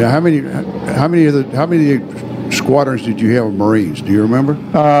now how many squadrons did you have of Marines? Do you remember?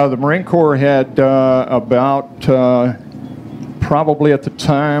 The Marine Corps had about, probably at the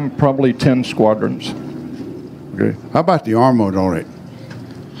time, probably 10 squadrons. Okay. How about the armament on it?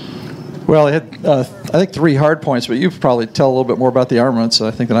 Well, it had, I think, 3 hard points, but you could probably tell a little bit more about the armaments,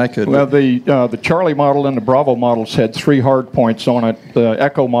 I think, than I could. Well, the Charlie model and the Bravo models had 3 hard points on it. The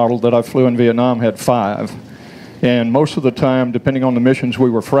Echo model that I flew in Vietnam had 5. And most of the time, depending on the missions we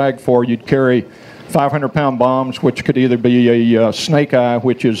were fragged for, you'd carry 500-pound bombs, which could either be a snake eye,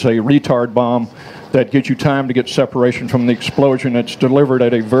 which is a retard bomb that gives you time to get separation from the explosion. It's delivered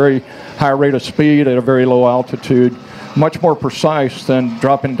at a very high rate of speed at a very low altitude, much more precise than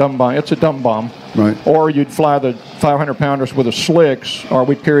dropping dumb bomb. It's a dumb bomb. Right. Or you'd fly the 500-pounders with the slicks, or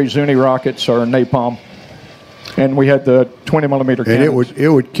we'd carry Zuni rockets or napalm. And we had the 20-millimeter cannons. And it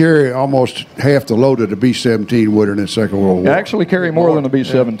would carry almost half the load of the B-17 would in the Second World War. Actually carry more than the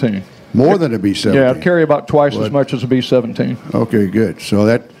B-17. Yeah. More than a B-17? Yeah, it'd carry about twice as much as a B-17. Okay, good. So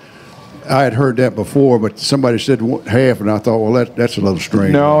that, I had heard that before, but somebody said half, and I thought, well, that's a little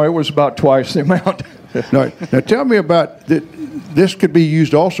strange. No, it was about twice the amount. now tell me about, this could be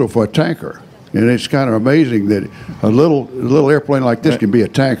used also for a tanker. And it's kind of amazing that a little airplane like this can be a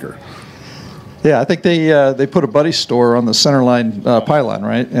tanker. Yeah, I think they put a buddy store on the centerline pylon,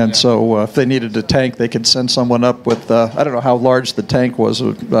 right? And so if they needed a tank, they could send someone up with, I don't know how large the tank was.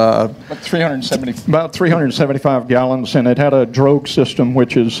 About 375 gallons, and it had a drogue system,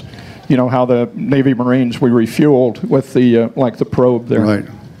 which is, you know, how the Navy Marines, we refueled with the, like the probe there. Right.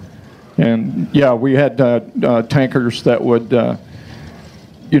 And, yeah, we had tankers that would,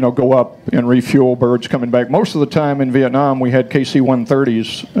 you know, go up and refuel birds coming back. Most of the time in Vietnam, we had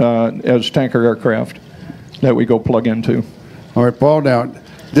KC-130s as tanker aircraft that we go plug into. All right, Paul, now,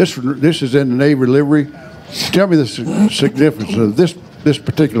 this is in the Navy livery. Tell me the significance of this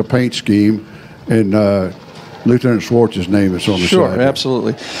particular paint scheme and Lieutenant Schwartz's name is on the side. Sure,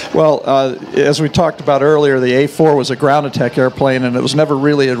 absolutely. Well, as we talked about earlier, the A-4 was a ground attack airplane, and it was never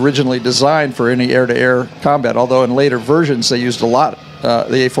really originally designed for any air-to-air combat, although in later versions they used a lot.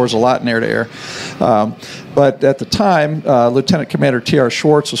 The A-4s a lot in air-to-air. But at the time, Lieutenant Commander T.R.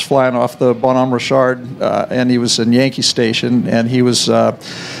 Schwartz was flying off the Bonhomme Richard, and he was in Yankee Station, and he was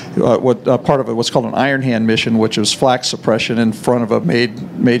part of it was called an Iron Hand mission, which was flak suppression in front of a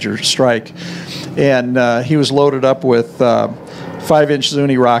major strike. And he was loaded up with 5-inch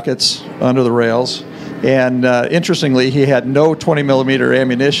Zuni rockets under the rails. And interestingly, he had no 20-millimeter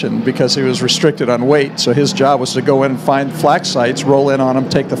ammunition because he was restricted on weight. So his job was to go in and find flak sites, roll in on them,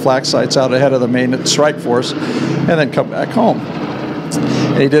 take the flak sites out ahead of the main strike force, and then come back home.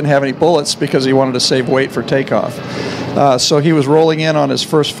 And he didn't have any bullets because he wanted to save weight for takeoff. So he was rolling in on his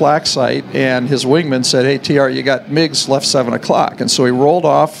first flak site, and his wingman said, "Hey, TR, you got MiGs left 7 o'clock." And so he rolled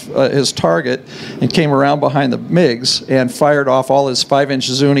off his target and came around behind the MiGs and fired off all his 5-inch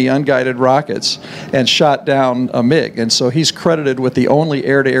Zuni unguided rockets and shot down a MiG. And so he's credited with the only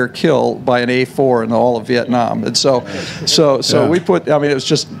air-to-air kill by an A-4 in all of Vietnam. And so we put, I mean, it was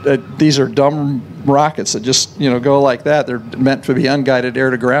just, these are dumb rockets that just, you know, go like that. They're meant to be unguided air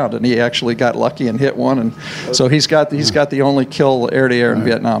to ground, and he actually got lucky and hit one. And so he's got the only kill air to air in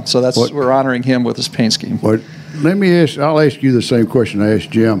Vietnam. So that's we're honoring him with his paint scheme. Well, I'll ask you the same question I asked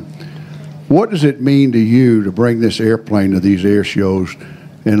Jim. What does it mean to you to bring this airplane to these air shows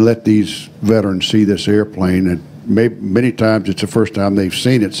and let these veterans see this airplane? And many times it's the first time they've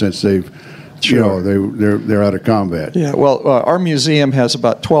seen it since they've. Sure. You know, they're out of combat. Yeah, well, our museum has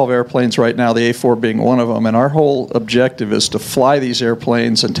about 12 airplanes right now, the A-4 being one of them, and our whole objective is to fly these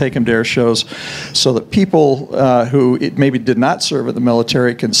airplanes and take them to air shows so that people who maybe did not serve in the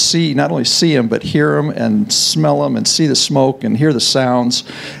military can see, not only see them, but hear them and smell them and see the smoke and hear the sounds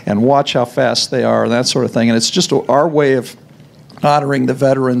and watch how fast they are and that sort of thing. And it's just our way of honoring the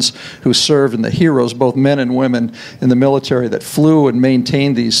veterans who served and the heroes, both men and women in the military that flew and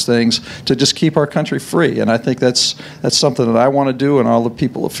maintained these things to just keep our country free. And I think that's something that I want to do and all the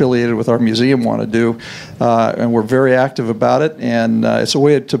people affiliated with our museum want to do. And we're very active about it, and it's a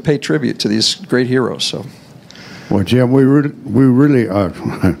way to pay tribute to these great heroes. So. Well, Jim, we really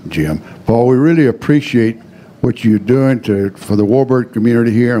Jim, Paul, we really appreciate what you're doing for the warbird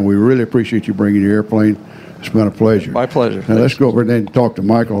community here, and we really appreciate you bringing your airplane. It's been a pleasure. My pleasure. Now let's go over there and talk to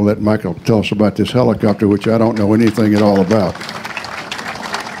Michael and let Michael tell us about this helicopter, which I don't know anything at all about.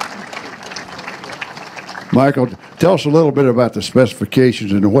 Michael, tell us a little bit about the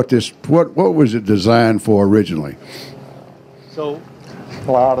specifications and what was it designed for originally? So,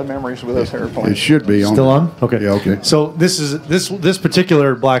 A lot of memories with this airplane. It should be on. Still on? Okay. Yeah, okay. So this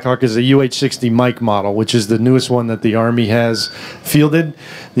particular Black Hawk is a UH-60 Mike model, which is the newest one that the Army has fielded.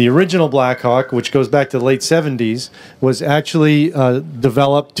 The original Black Hawk, which goes back to the late 70s, was actually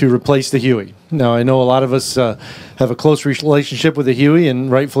developed to replace the Huey. Now, I know a lot of us have a close relationship with the Huey,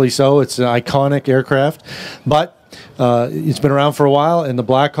 and rightfully so. It's an iconic aircraft. But it's been around for a while, and the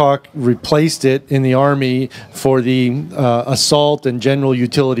Black Hawk replaced it in the Army for the assault and general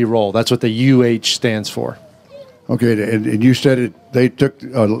utility role. That's what the UH stands for. Okay, and you said they took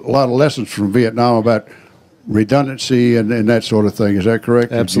a lot of lessons from Vietnam about redundancy and that sort of thing. Is that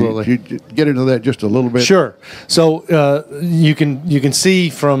correct? Absolutely. Could you get into that just a little bit? Sure. So you can see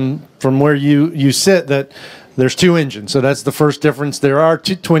from where you sit that there's two engines, so that's the first difference. There are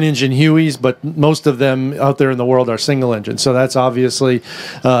two twin-engine Hueys, but most of them out there in the world are single engine, so that's obviously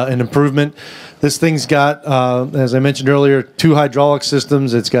an improvement. This thing's got, as I mentioned earlier, 2 hydraulic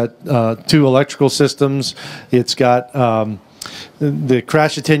systems. It's got 2 electrical systems. It's got the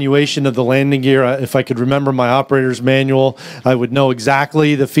crash attenuation of the landing gear. If I could remember my operator's manual, I would know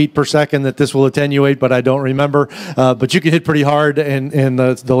exactly the feet per second that this will attenuate, but I don't remember. But you can hit pretty hard, and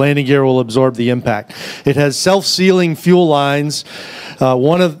the landing gear will absorb the impact. It has self-sealing fuel lines.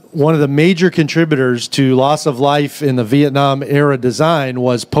 One of the major contributors to loss of life in the Vietnam era design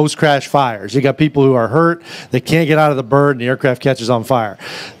was post-crash fires. You got people who are hurt, they can't get out of the bird, and the aircraft catches on fire.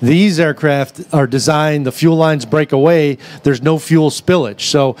 These aircraft are designed, the fuel lines break away, there's no fuel spillage.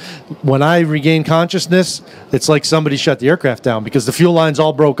 So when I regain consciousness, it's like somebody shut the aircraft down because the fuel lines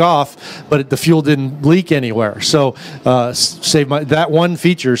all broke off, but the fuel didn't leak anywhere. So that one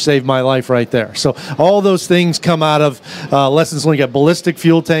feature saved my life right there. So all those things come out of lessons learned. You got ballistic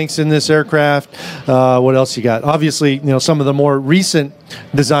fuel tanks in this aircraft. What else you got? Obviously, some of the more recent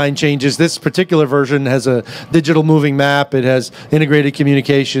design changes. This particular version has a digital moving map. It has integrated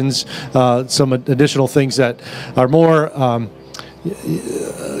communications, some additional things that are more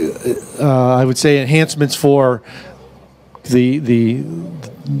I would say enhancements for the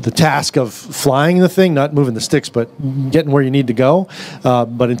task of flying the thing, not moving the sticks, but getting where you need to go.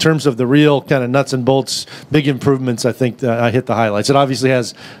 But in terms of the real kind of nuts and bolts, big improvements, I think I hit the highlights. It obviously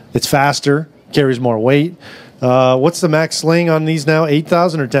it's faster, carries more weight. What's the max sling on these now?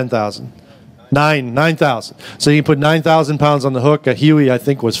 8,000 or 10,000? 9,000. So you can put 9,000 pounds on the hook. A Huey, I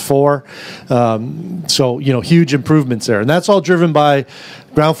think, was 4. So, you know, huge improvements there. And that's all driven by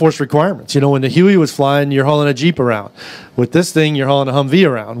ground force requirements. You know, when the Huey was flying, you're hauling a Jeep around. With this thing, you're hauling a Humvee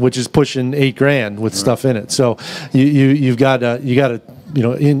around, which is pushing $8,000 with stuff in it. So you've got to you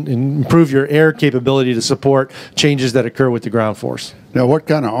know, improve your air capability to support changes that occur with the ground force. Now, what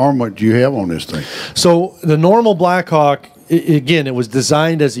kind of armament do you have on this thing? So the normal Black Hawk, again, it was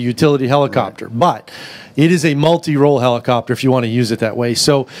designed as a utility helicopter, but it is a multi-role helicopter if you want to use it that way.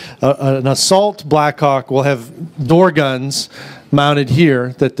 So an assault Black Hawk will have door guns mounted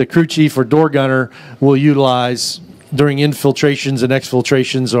here that the crew chief or door gunner will utilize during infiltrations and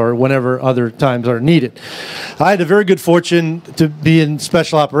exfiltrations or whenever other times are needed. I had the very good fortune to be in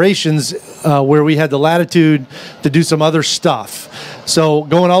special operations where we had the latitude to do some other stuff. So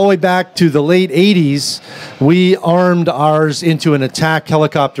going all the way back to the late 80s, we armed ours into an attack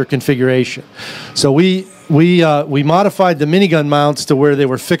helicopter configuration. So we modified the minigun mounts to where they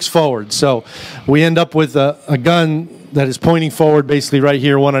were fixed forward. So we end up with a gun that is pointing forward, basically right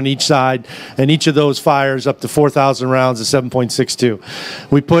here, one on each side, and each of those fires up to 4,000 rounds of 7.62.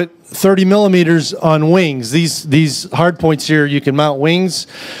 We put 30 millimeters on wings. These hard points here, you can mount wings.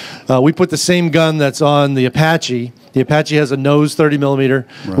 We put the same gun that's on the Apache. The Apache has a nose 30 millimeter.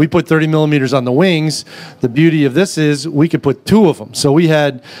 Right. We put 30 millimeters on the wings. The beauty of this is we could put 2 of them. So we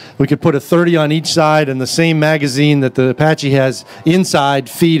could put a 30 on each side and the same magazine that the Apache has inside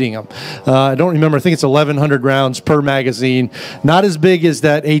feeding them. I don't remember. I think it's 1,100 rounds per magazine. Not as big as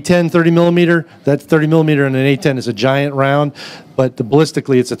that A-10 30 millimeter. That 30 millimeter in an A-10 is a giant round, but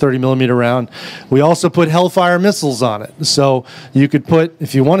ballistically it's a 30 millimeter round. We also put Hellfire missiles on it. So you could put,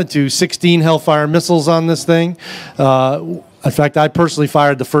 if you wanted to, 16 Hellfire missiles on this thing. In fact, I personally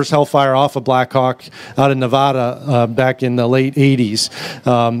fired the first Hellfire off a Black Hawk out in Nevada back in the late 80s.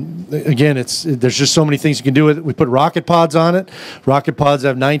 Again, there's just so many things you can do with it. We put rocket pods on it. Rocket pods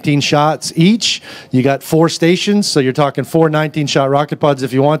have 19 shots each. You got 4 stations, so you're talking 4 19-shot rocket pods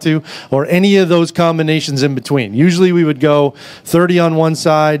if you want to, or any of those combinations in between. Usually we would go 30 on one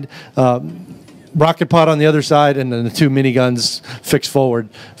side, rocket pod on the other side, and then the 2 miniguns fixed forward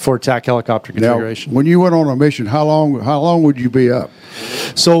for attack helicopter configuration. Now, when you went on a mission, how long would you be up?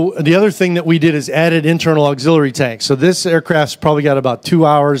 So the other thing that we did is added internal auxiliary tanks. So this aircraft's probably got about 2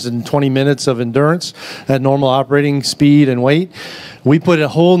 hours and 20 minutes of endurance at normal operating speed and weight. We put a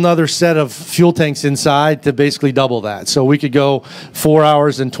whole nother set of fuel tanks inside to basically double that. So we could go 4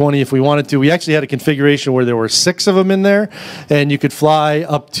 hours and 20 if we wanted to. We actually had a configuration where there were 6 of them in there, and you could fly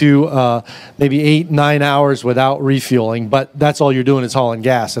up to maybe 8, 9 hours without refueling. But that's all you're doing is hauling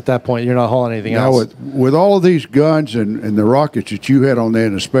gas. At that point, you're not hauling anything else. With all of these guns and the rockets that you had on there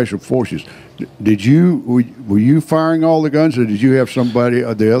in the Special Forces, were you firing all the guns, or did you have somebody,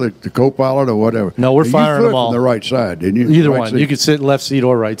 the co-pilot or whatever? No, we're firing them all from the right side, didn't you? Either one. You could sit left seat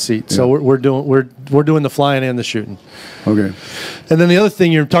or right seat. Yeah. So we're doing the flying and the shooting. Okay. And then the other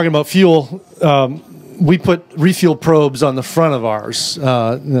thing, you're talking about fuel. We put refuel probes on the front of ours. You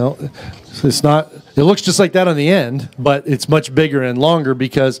know, it's not. It looks just like that on the end, but it's much bigger and longer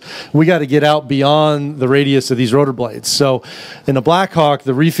because we got to get out beyond the radius of these rotor blades. So in a Black Hawk,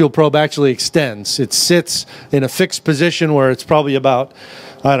 the refuel probe actually extends. It sits in a fixed position where it's probably about,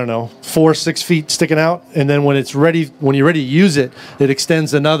 I don't know, 4 or 6 feet sticking out, and then when you're ready to use it, it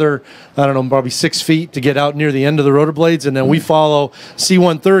extends another, I don't know, probably 6 feet to get out near the end of the rotor blades, and then we follow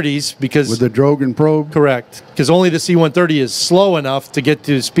C-130s because with the Drogan probe. Correct, because only the C-130 is slow enough to get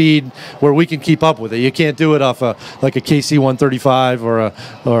to speed where we can keep up with it. You can't do it off like a KC-135 or a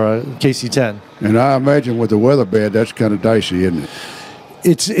KC-10. And I imagine with the weather bad, that's kind of dicey, isn't it?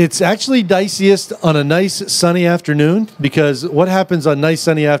 It's actually diciest on a nice sunny afternoon, because what happens on nice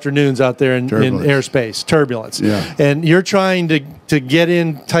sunny afternoons out there in airspace? Turbulence. Yeah. And you're trying to get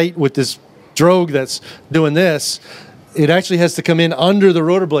in tight with this drogue that's doing this. It actually has to come in under the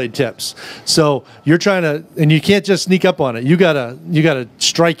rotor blade tips. So you're trying to, and you can't just sneak up on it. You gotta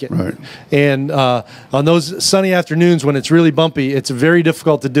strike it. Right. And on those sunny afternoons when it's really bumpy, it's very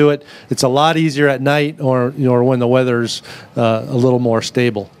difficult to do it. It's a lot easier at night or when the weather's a little more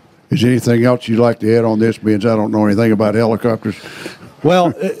stable. Is there anything else you'd like to add on this, being I don't know anything about helicopters?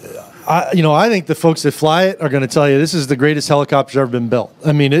 Well, I think the folks that fly it are going to tell you this is the greatest helicopter ever been built.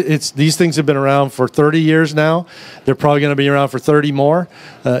 I mean, these things have been around for 30 years now. They're probably going to be around for 30 more.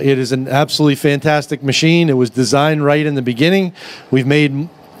 It is an absolutely fantastic machine. It was designed right in the beginning. We've made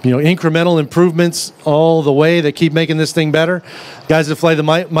incremental improvements all the way that keep making this thing better. Guys that fly the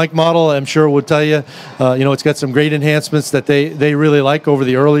Mike model, I'm sure would tell you, it's got some great enhancements that they really like over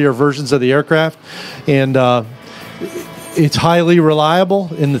the earlier versions of the aircraft. And It's highly reliable.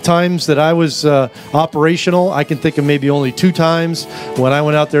 In the times that I was operational, I can think of maybe only 2 times when I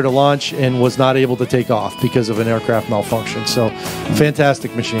went out there to launch and was not able to take off because of an aircraft malfunction. So,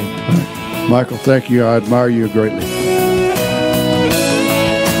 fantastic machine. Michael, thank you. I admire you greatly.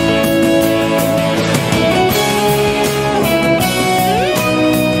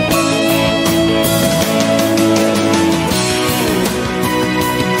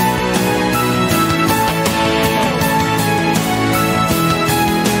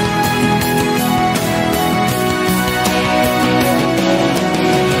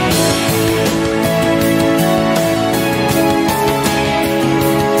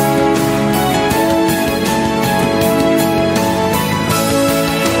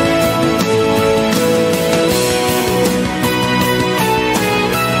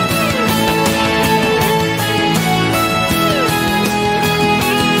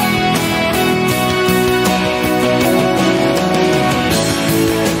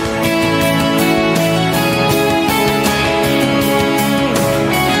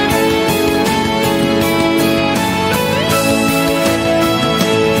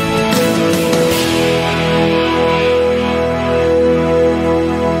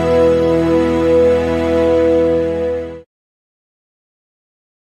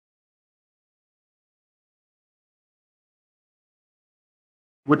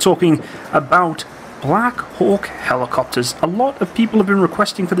 We're talking about Black Hawk helicopters. A lot of people have been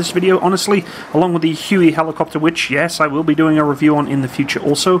requesting for this video, honestly, along with the Huey helicopter, which, yes, I will be doing a review on in the future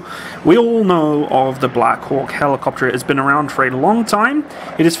also. We all know of the Black Hawk helicopter. It has been around for a long time.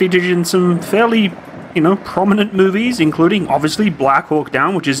 It is featured in some fairly, prominent movies, including, obviously, Black Hawk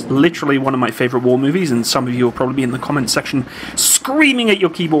Down, which is literally one of my favorite war movies, and some of you will probably be in the comment section screaming at your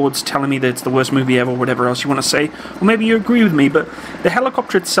keyboards, telling me that it's the worst movie ever, or whatever else you want to say, or maybe you agree with me, but the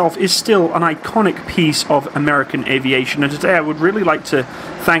helicopter itself is still an iconic piece of American aviation, and today I would really like to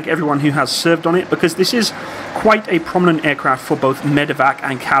thank everyone who has served on it, because this is quite a prominent aircraft for both medevac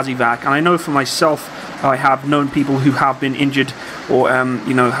and CASEVAC, and I know for myself, I have known people who have been injured or,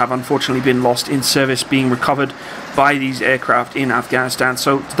 have unfortunately been lost in service being recovered by these aircraft in Afghanistan.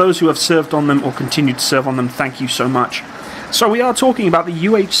 So to those who have served on them or continue to serve on them, thank you so much. So we are talking about the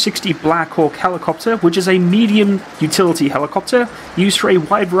UH-60 Black Hawk helicopter, which is a medium utility helicopter used for a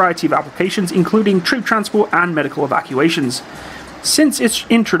wide variety of applications, including troop transport and medical evacuations. Since its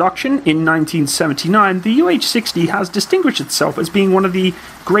introduction in 1979, the UH-60 has distinguished itself as being one of the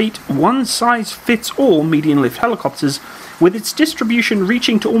great one-size-fits-all medium-lift helicopters, with its distribution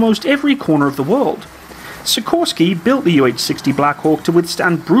reaching to almost every corner of the world. Sikorsky built the UH-60 Black Hawk to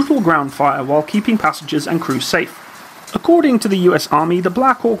withstand brutal ground fire while keeping passengers and crew safe. According to the US Army, the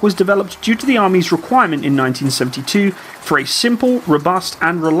Black Hawk was developed due to the Army's requirement in 1972 for a simple, robust,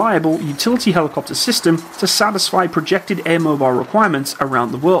 and reliable utility helicopter system to satisfy projected air mobile requirements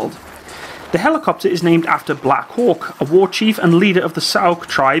around the world. The helicopter is named after Black Hawk, a war chief and leader of the Sauk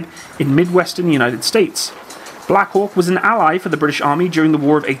tribe in Midwestern United States. Black Hawk was an ally for the British Army during the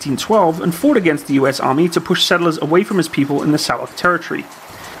War of 1812 and fought against the US Army to push settlers away from his people in the Sauk territory.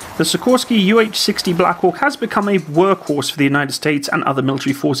 The Sikorsky UH-60 Black Hawk has become a workhorse for the United States and other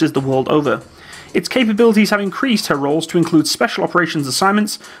military forces the world over. Its capabilities have increased her roles to include special operations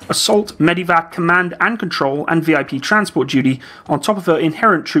assignments, assault, medevac, command and control, and VIP transport duty, on top of her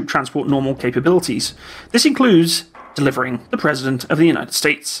inherent troop transport normal capabilities. This includes delivering the President of the United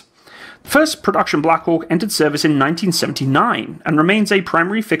States. The first production Black Hawk entered service in 1979 and remains a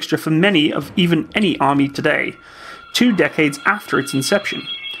primary fixture for many of even any army today, 2 decades after its inception.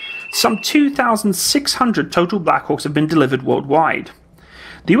 Some 2,600 total Black Hawks have been delivered worldwide.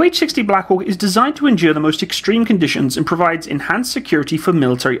 The UH-60 Black Hawk is designed to endure the most extreme conditions and provides enhanced security for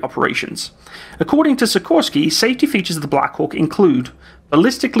military operations. According to Sikorsky, safety features of the Black Hawk include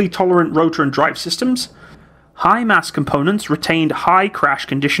ballistically tolerant rotor and drive systems, high mass components retained high crash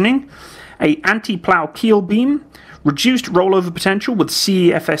conditioning, a anti-plow keel beam, reduced rollover potential with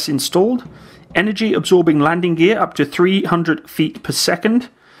CEFS installed, energy absorbing landing gear up to 300 feet per second,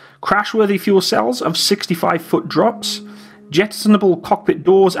 crashworthy fuel cells of 65-foot drops, jettisonable cockpit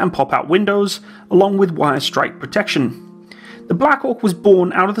doors and pop-out windows, along with wire strike protection. The Black Hawk was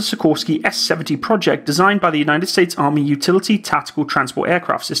born out of the Sikorsky S-70 project designed by the United States Army Utility Tactical Transport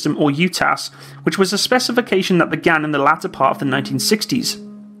Aircraft System, or UTTAS, which was a specification that began in the latter part of the 1960s.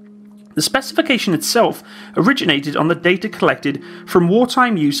 The specification itself originated on the data collected from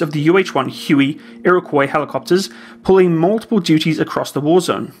wartime use of the UH-1 Huey Iroquois helicopters pulling multiple duties across the war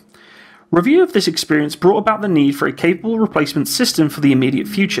zone. Review of this experience brought about the need for a capable replacement system for the immediate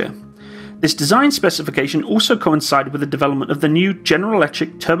future. This design specification also coincided with the development of the new General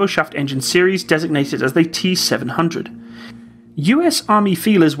Electric turboshaft engine series designated as the T700. US Army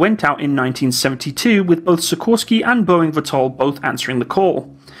feelers went out in 1972 with both Sikorsky and Boeing Vertol both answering the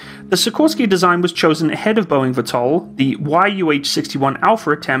call. The Sikorsky design was chosen ahead of Boeing Vertol, the YUH-61 Alpha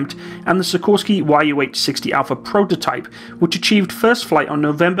attempt, and the Sikorsky YUH-60 Alpha prototype, which achieved first flight on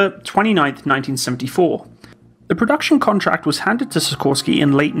November 29, 1974. The production contract was handed to Sikorsky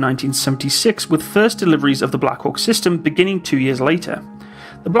in late 1976, with first deliveries of the Black Hawk system beginning 2 years later.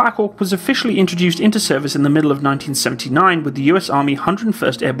 The Black Hawk was officially introduced into service in the middle of 1979 with the US Army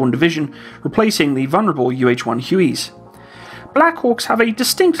 101st Airborne Division replacing the vulnerable UH-1 Hueys. Black Hawks have a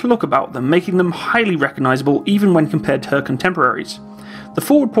distinct look about them, making them highly recognizable even when compared to her contemporaries. The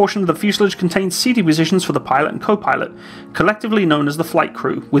forward portion of the fuselage contains seating positions for the pilot and co-pilot, collectively known as the flight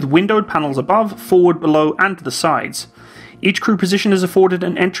crew, with windowed panels above, forward, below, and to the sides. Each crew position is afforded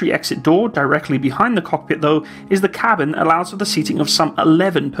an entry-exit door. Directly behind the cockpit, though, is the cabin that allows for the seating of some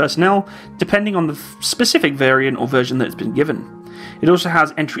 11 personnel, depending on the specific variant or version that has been given. It also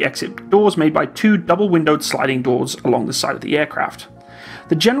has entry-exit doors made by two double-windowed sliding doors along the side of the aircraft.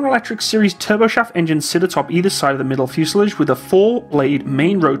 The General Electric series turboshaft engines sit atop either side of the middle fuselage with a 4-blade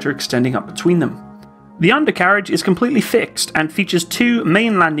main rotor extending up between them. The undercarriage is completely fixed and features two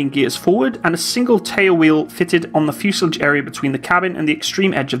main landing gears forward and a single tail wheel fitted on the fuselage area between the cabin and the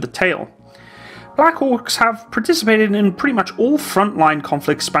extreme edge of the tail. Black Hawks have participated in pretty much all frontline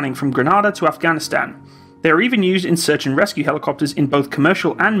conflicts spanning from Grenada to Afghanistan. They are even used in search and rescue helicopters in both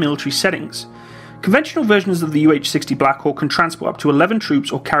commercial and military settings. Conventional versions of the UH-60 Black Hawk can transport up to 11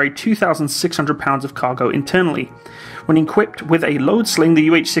 troops or carry 2,600 pounds of cargo internally. When equipped with a load sling, the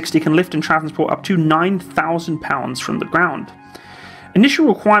UH-60 can lift and transport up to 9,000 pounds from the ground. Initial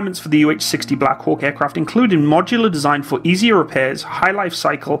requirements for the UH-60 Black Hawk aircraft included modular design for easier repairs, high life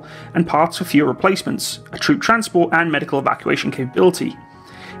cycle, and parts for fewer replacements, a troop transport and medical evacuation capability.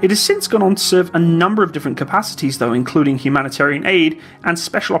 It has since gone on to serve a number of different capacities though, including humanitarian aid and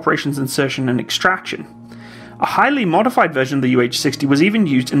special operations insertion and extraction. A highly modified version of the UH-60 was even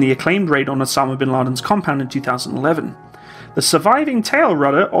used in the acclaimed raid on Osama bin Laden's compound in 2011. The surviving tail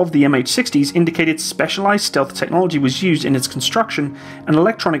rudder of the MH-60s indicated specialized stealth technology was used in its construction, and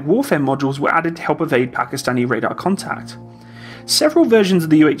electronic warfare modules were added to help evade Pakistani radar contact. Several versions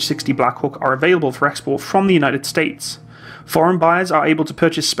of the UH-60 Black Hawk are available for export from the United States. Foreign buyers are able to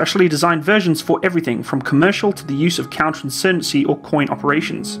purchase specially designed versions for everything from commercial to the use of counterinsurgency or coin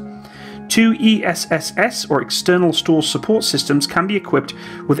operations. Two ESSS or external store support systems can be equipped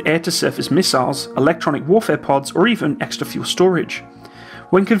with air-to-surface missiles, electronic warfare pods, or even extra fuel storage.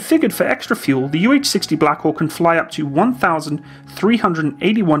 When configured for extra fuel, the UH-60 Black Hawk can fly up to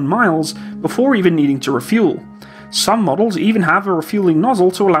 1,381 miles before even needing to refuel. Some models even have a refueling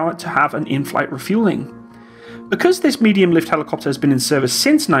nozzle to allow it to have an in-flight refueling. Because this medium-lift helicopter has been in service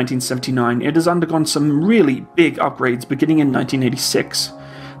since 1979, it has undergone some really big upgrades beginning in 1986.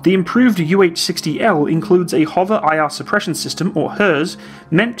 The improved UH-60L includes a hover IR suppression system, or HIRS,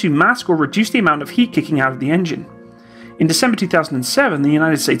 meant to mask or reduce the amount of heat kicking out of the engine. In December 2007, the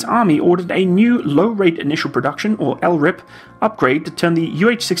United States Army ordered a new low-rate initial production, or LRIP, upgrade to turn the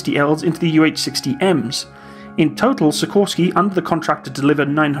UH-60Ls into the UH-60Ms. In total, Sikorsky, under the contract to deliver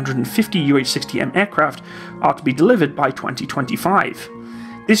 950 UH-60M aircraft, are to be delivered by 2025.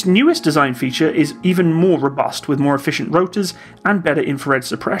 This newest design feature is even more robust, with more efficient rotors and better infrared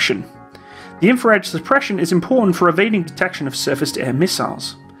suppression. The infrared suppression is important for evading detection of surface-to-air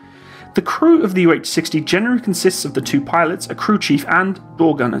missiles. The crew of the UH-60 generally consists of the two pilots, a crew chief, and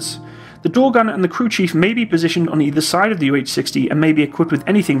door gunners. The door gunner and the crew chief may be positioned on either side of the UH-60 and may be equipped with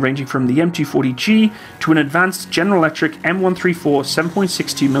anything ranging from the M240G to an advanced General Electric M134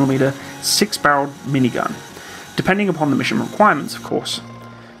 7.62mm 6-barreled minigun, depending upon the mission requirements, of course.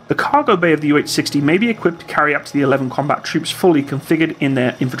 The cargo bay of the UH-60 may be equipped to carry up to the 11 combat troops fully configured in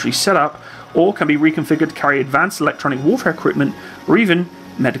their infantry setup, or can be reconfigured to carry advanced electronic warfare equipment or even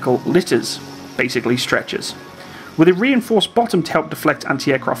medical litters, basically stretchers. With a reinforced bottom to help deflect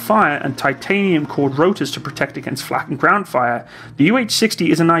anti-aircraft fire and titanium-cored rotors to protect against flak and ground fire, the UH-60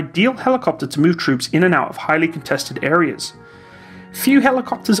 is an ideal helicopter to move troops in and out of highly contested areas. Few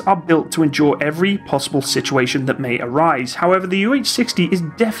helicopters are built to endure every possible situation that may arise. However, the UH-60 is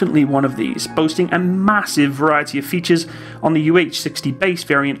definitely one of these, boasting a massive variety of features on the UH-60 base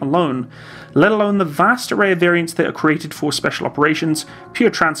variant alone, let alone the vast array of variants that are created for special operations, pure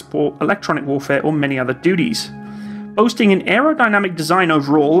transport, electronic warfare, or many other duties. Boasting an aerodynamic design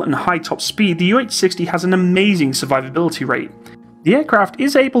overall and high top speed, the UH-60 has an amazing survivability rate. The aircraft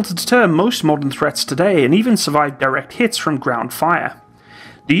is able to deter most modern threats today and even survive direct hits from ground fire.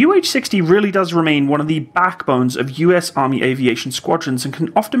 The UH-60 really does remain one of the backbones of US Army aviation squadrons and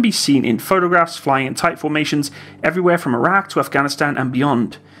can often be seen in photographs flying in tight formations everywhere from Iraq to Afghanistan and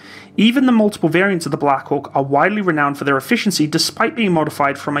beyond. Even the multiple variants of the Black Hawk are widely renowned for their efficiency despite being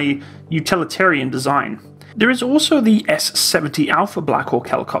modified from a utilitarian design. There is also the S-70 Alpha Black Hawk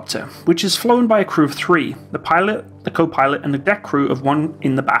helicopter, which is flown by a crew of 3, the pilot, the co-pilot and the deck crew of 1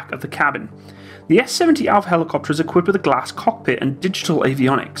 in the back of the cabin. The S-70 Alpha helicopter is equipped with a glass cockpit and digital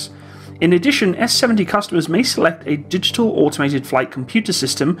avionics. In addition, S-70 customers may select a Digital Automated Flight Computer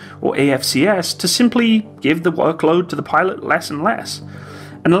System, or AFCS, to simply give the workload to the pilot less and less.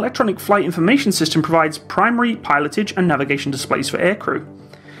 An electronic flight information system provides primary pilotage and navigation displays for aircrew.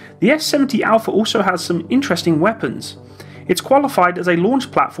 The S-70 Alpha also has some interesting weapons. It's qualified as a launch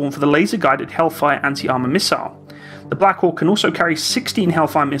platform for the laser-guided Hellfire anti-armor missile. The Black Hawk can also carry 16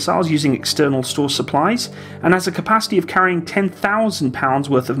 Hellfire missiles using external store supplies, and has a capacity of carrying 10,000 pounds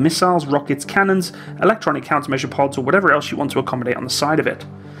worth of missiles, rockets, cannons, electronic countermeasure pods, or whatever else you want to accommodate on the side of it.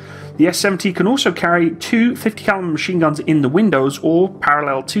 The S-70 can also carry 2 50 caliber machine guns in the windows or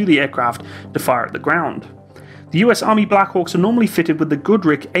parallel to the aircraft to fire at the ground. The US Army Black Hawks are normally fitted with the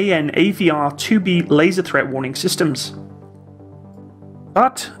Goodrich AN AVR-2B laser threat warning systems.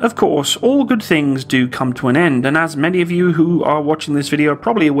 But, of course, all good things do come to an end, and as many of you who are watching this video are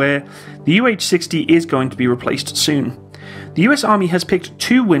probably aware, the UH-60 is going to be replaced soon. The US Army has picked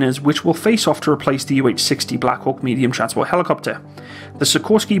 2 winners which will face off to replace the UH-60 Black Hawk medium transport helicopter. The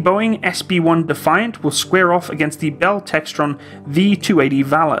Sikorsky Boeing SB-1 Defiant will square off against the Bell Textron V-280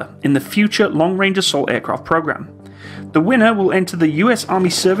 Valor in the future long-range assault aircraft program. The winner will enter the US Army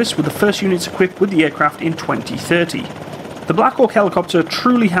service with the first units equipped with the aircraft in 2030. The Black Hawk helicopter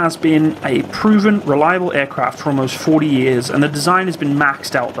truly has been a proven, reliable aircraft for almost 40 years, and the design has been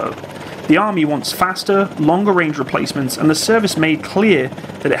maxed out though. The Army wants faster, longer range replacements, and the service made clear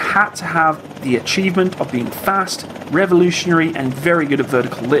that it had to have the achievement of being fast, revolutionary, and very good at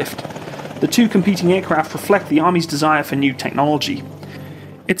vertical lift. The 2 competing aircraft reflect the Army's desire for new technology.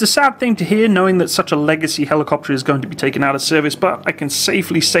 It's a sad thing to hear, knowing that such a legacy helicopter is going to be taken out of service, but I can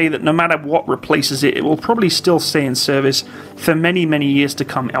safely say that no matter what replaces it, it will probably still stay in service for many, many years to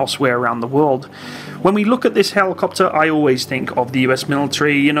come elsewhere around the world. When we look at this helicopter, I always think of the US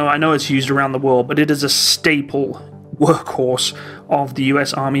military. You know, I know it's used around the world, but it is a staple workhorse of the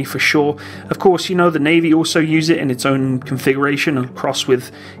US Army for sure. Of course, you know, the Navy also use it in its own configuration across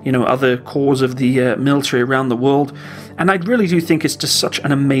with, you know, other corps of the military around the world. And I really do think it's just such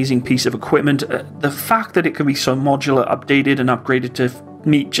an amazing piece of equipment. The fact that it can be so modular, updated and upgraded to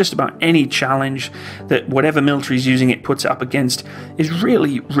meet just about any challenge that whatever military is using it puts it up against is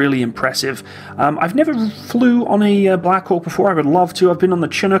really, really impressive. I've never flew on a Black Hawk before. I would love to. I've been on the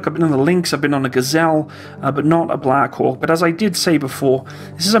Chinook, I've been on the Lynx, I've been on a Gazelle, but not a Black Hawk. But as I did say before,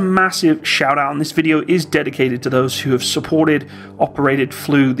 this is a massive shout out, and this video is dedicated to those who have supported, operated,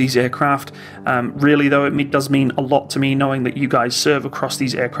 flew these aircraft. Really though, it does mean a lot to me knowing that you guys serve across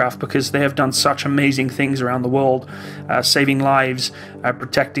these aircraft, because they have done such amazing things around the world, saving lives,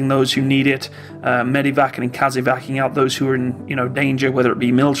 protecting those who need it, medevacing and casevacing out those who are in danger, whether it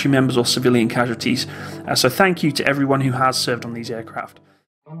be military members or civilian casualties. So thank you to everyone who has served on these aircraft.